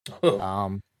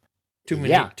 Oh. Too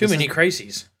many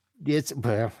crises. It's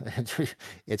gonna.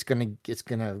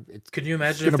 Could you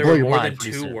imagine if there were more than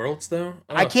two worlds, though?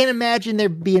 Oh. I can't imagine there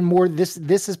being more. This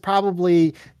is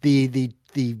probably the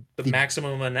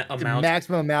maximum amount. The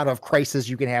maximum amount of crisis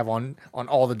you can have on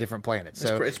all the different planets.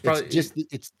 So it's probably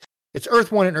it's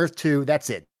Earth 1 and Earth 2.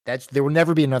 That's it. There will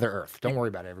never be another Earth. Don't worry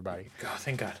about it, everybody. God,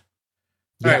 thank God.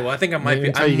 All right. Well, I think I might be.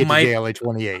 Until you get to JLA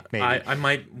 28, maybe. I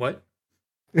might what?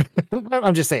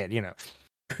 I'm just saying,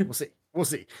 we'll see. We'll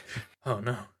see. Oh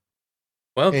no.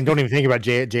 Well, and don't even think about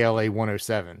JLA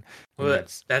 107. Well,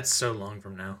 that's so long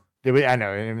from now. I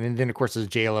know, and then of course there's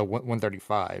JLA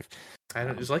 135.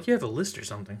 It's like you have a list or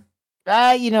something.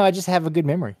 I just have a good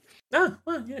memory. Oh,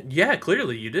 well, yeah,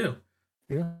 clearly you do.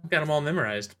 Yeah, got them all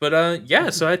memorized. But yeah,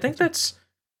 so I think that's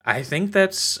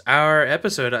our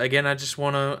episode. Again, I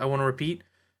want to repeat.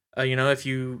 If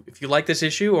you like this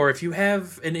issue, or if you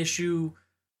have an issue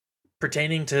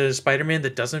pertaining to Spider-Man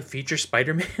that doesn't feature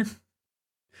Spider-Man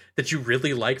that you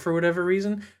really like for whatever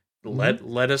reason,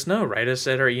 let us know. Write us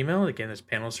at our email. Again, it's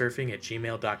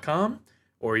panelsurfing@gmail.com,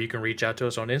 or you can reach out to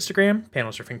us on Instagram,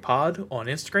 panelsurfingpod on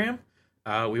Instagram.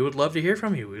 We would love to hear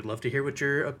from you. We'd love to hear what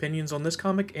your opinions on this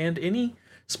comic and any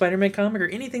Spider-Man comic or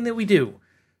anything that we do.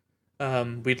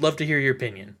 We'd love to hear your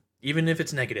opinion, even if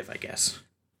it's negative, I guess.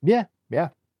 Yeah.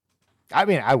 I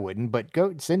mean, I wouldn't, but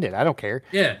go send it. I don't care.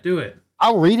 Yeah, do it.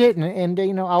 I'll read it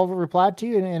and I'll reply to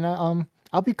you and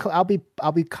I'll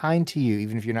be kind to you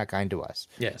even if you're not kind to us.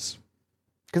 Yes.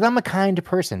 Because I'm a kind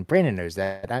person. Brandon knows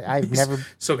that. I've never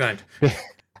so kind.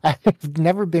 I've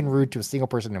never been rude to a single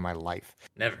person in my life.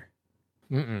 Never.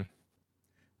 Mm-mm.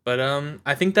 But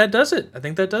I think that does it. I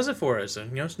think that does it for us.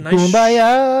 And it's nice.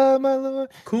 Kumbaya, my lord.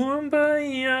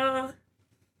 Kumbaya.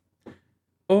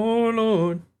 Oh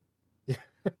Lord.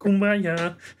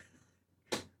 Kumbaya.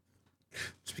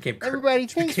 Everybody,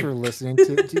 thanks for listening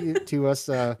to us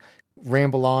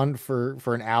ramble on for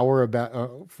an hour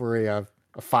about for a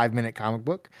 5-minute comic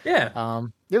book. Yeah.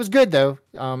 It was good though.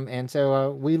 And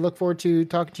so we look forward to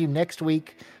talking to you next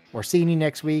week, or seeing you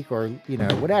next week, or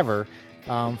whatever,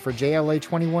 for JLA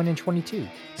 21 and 22.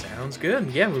 Sounds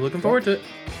good. Yeah, we're looking forward to it.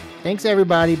 Thanks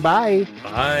everybody. Bye.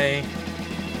 Bye.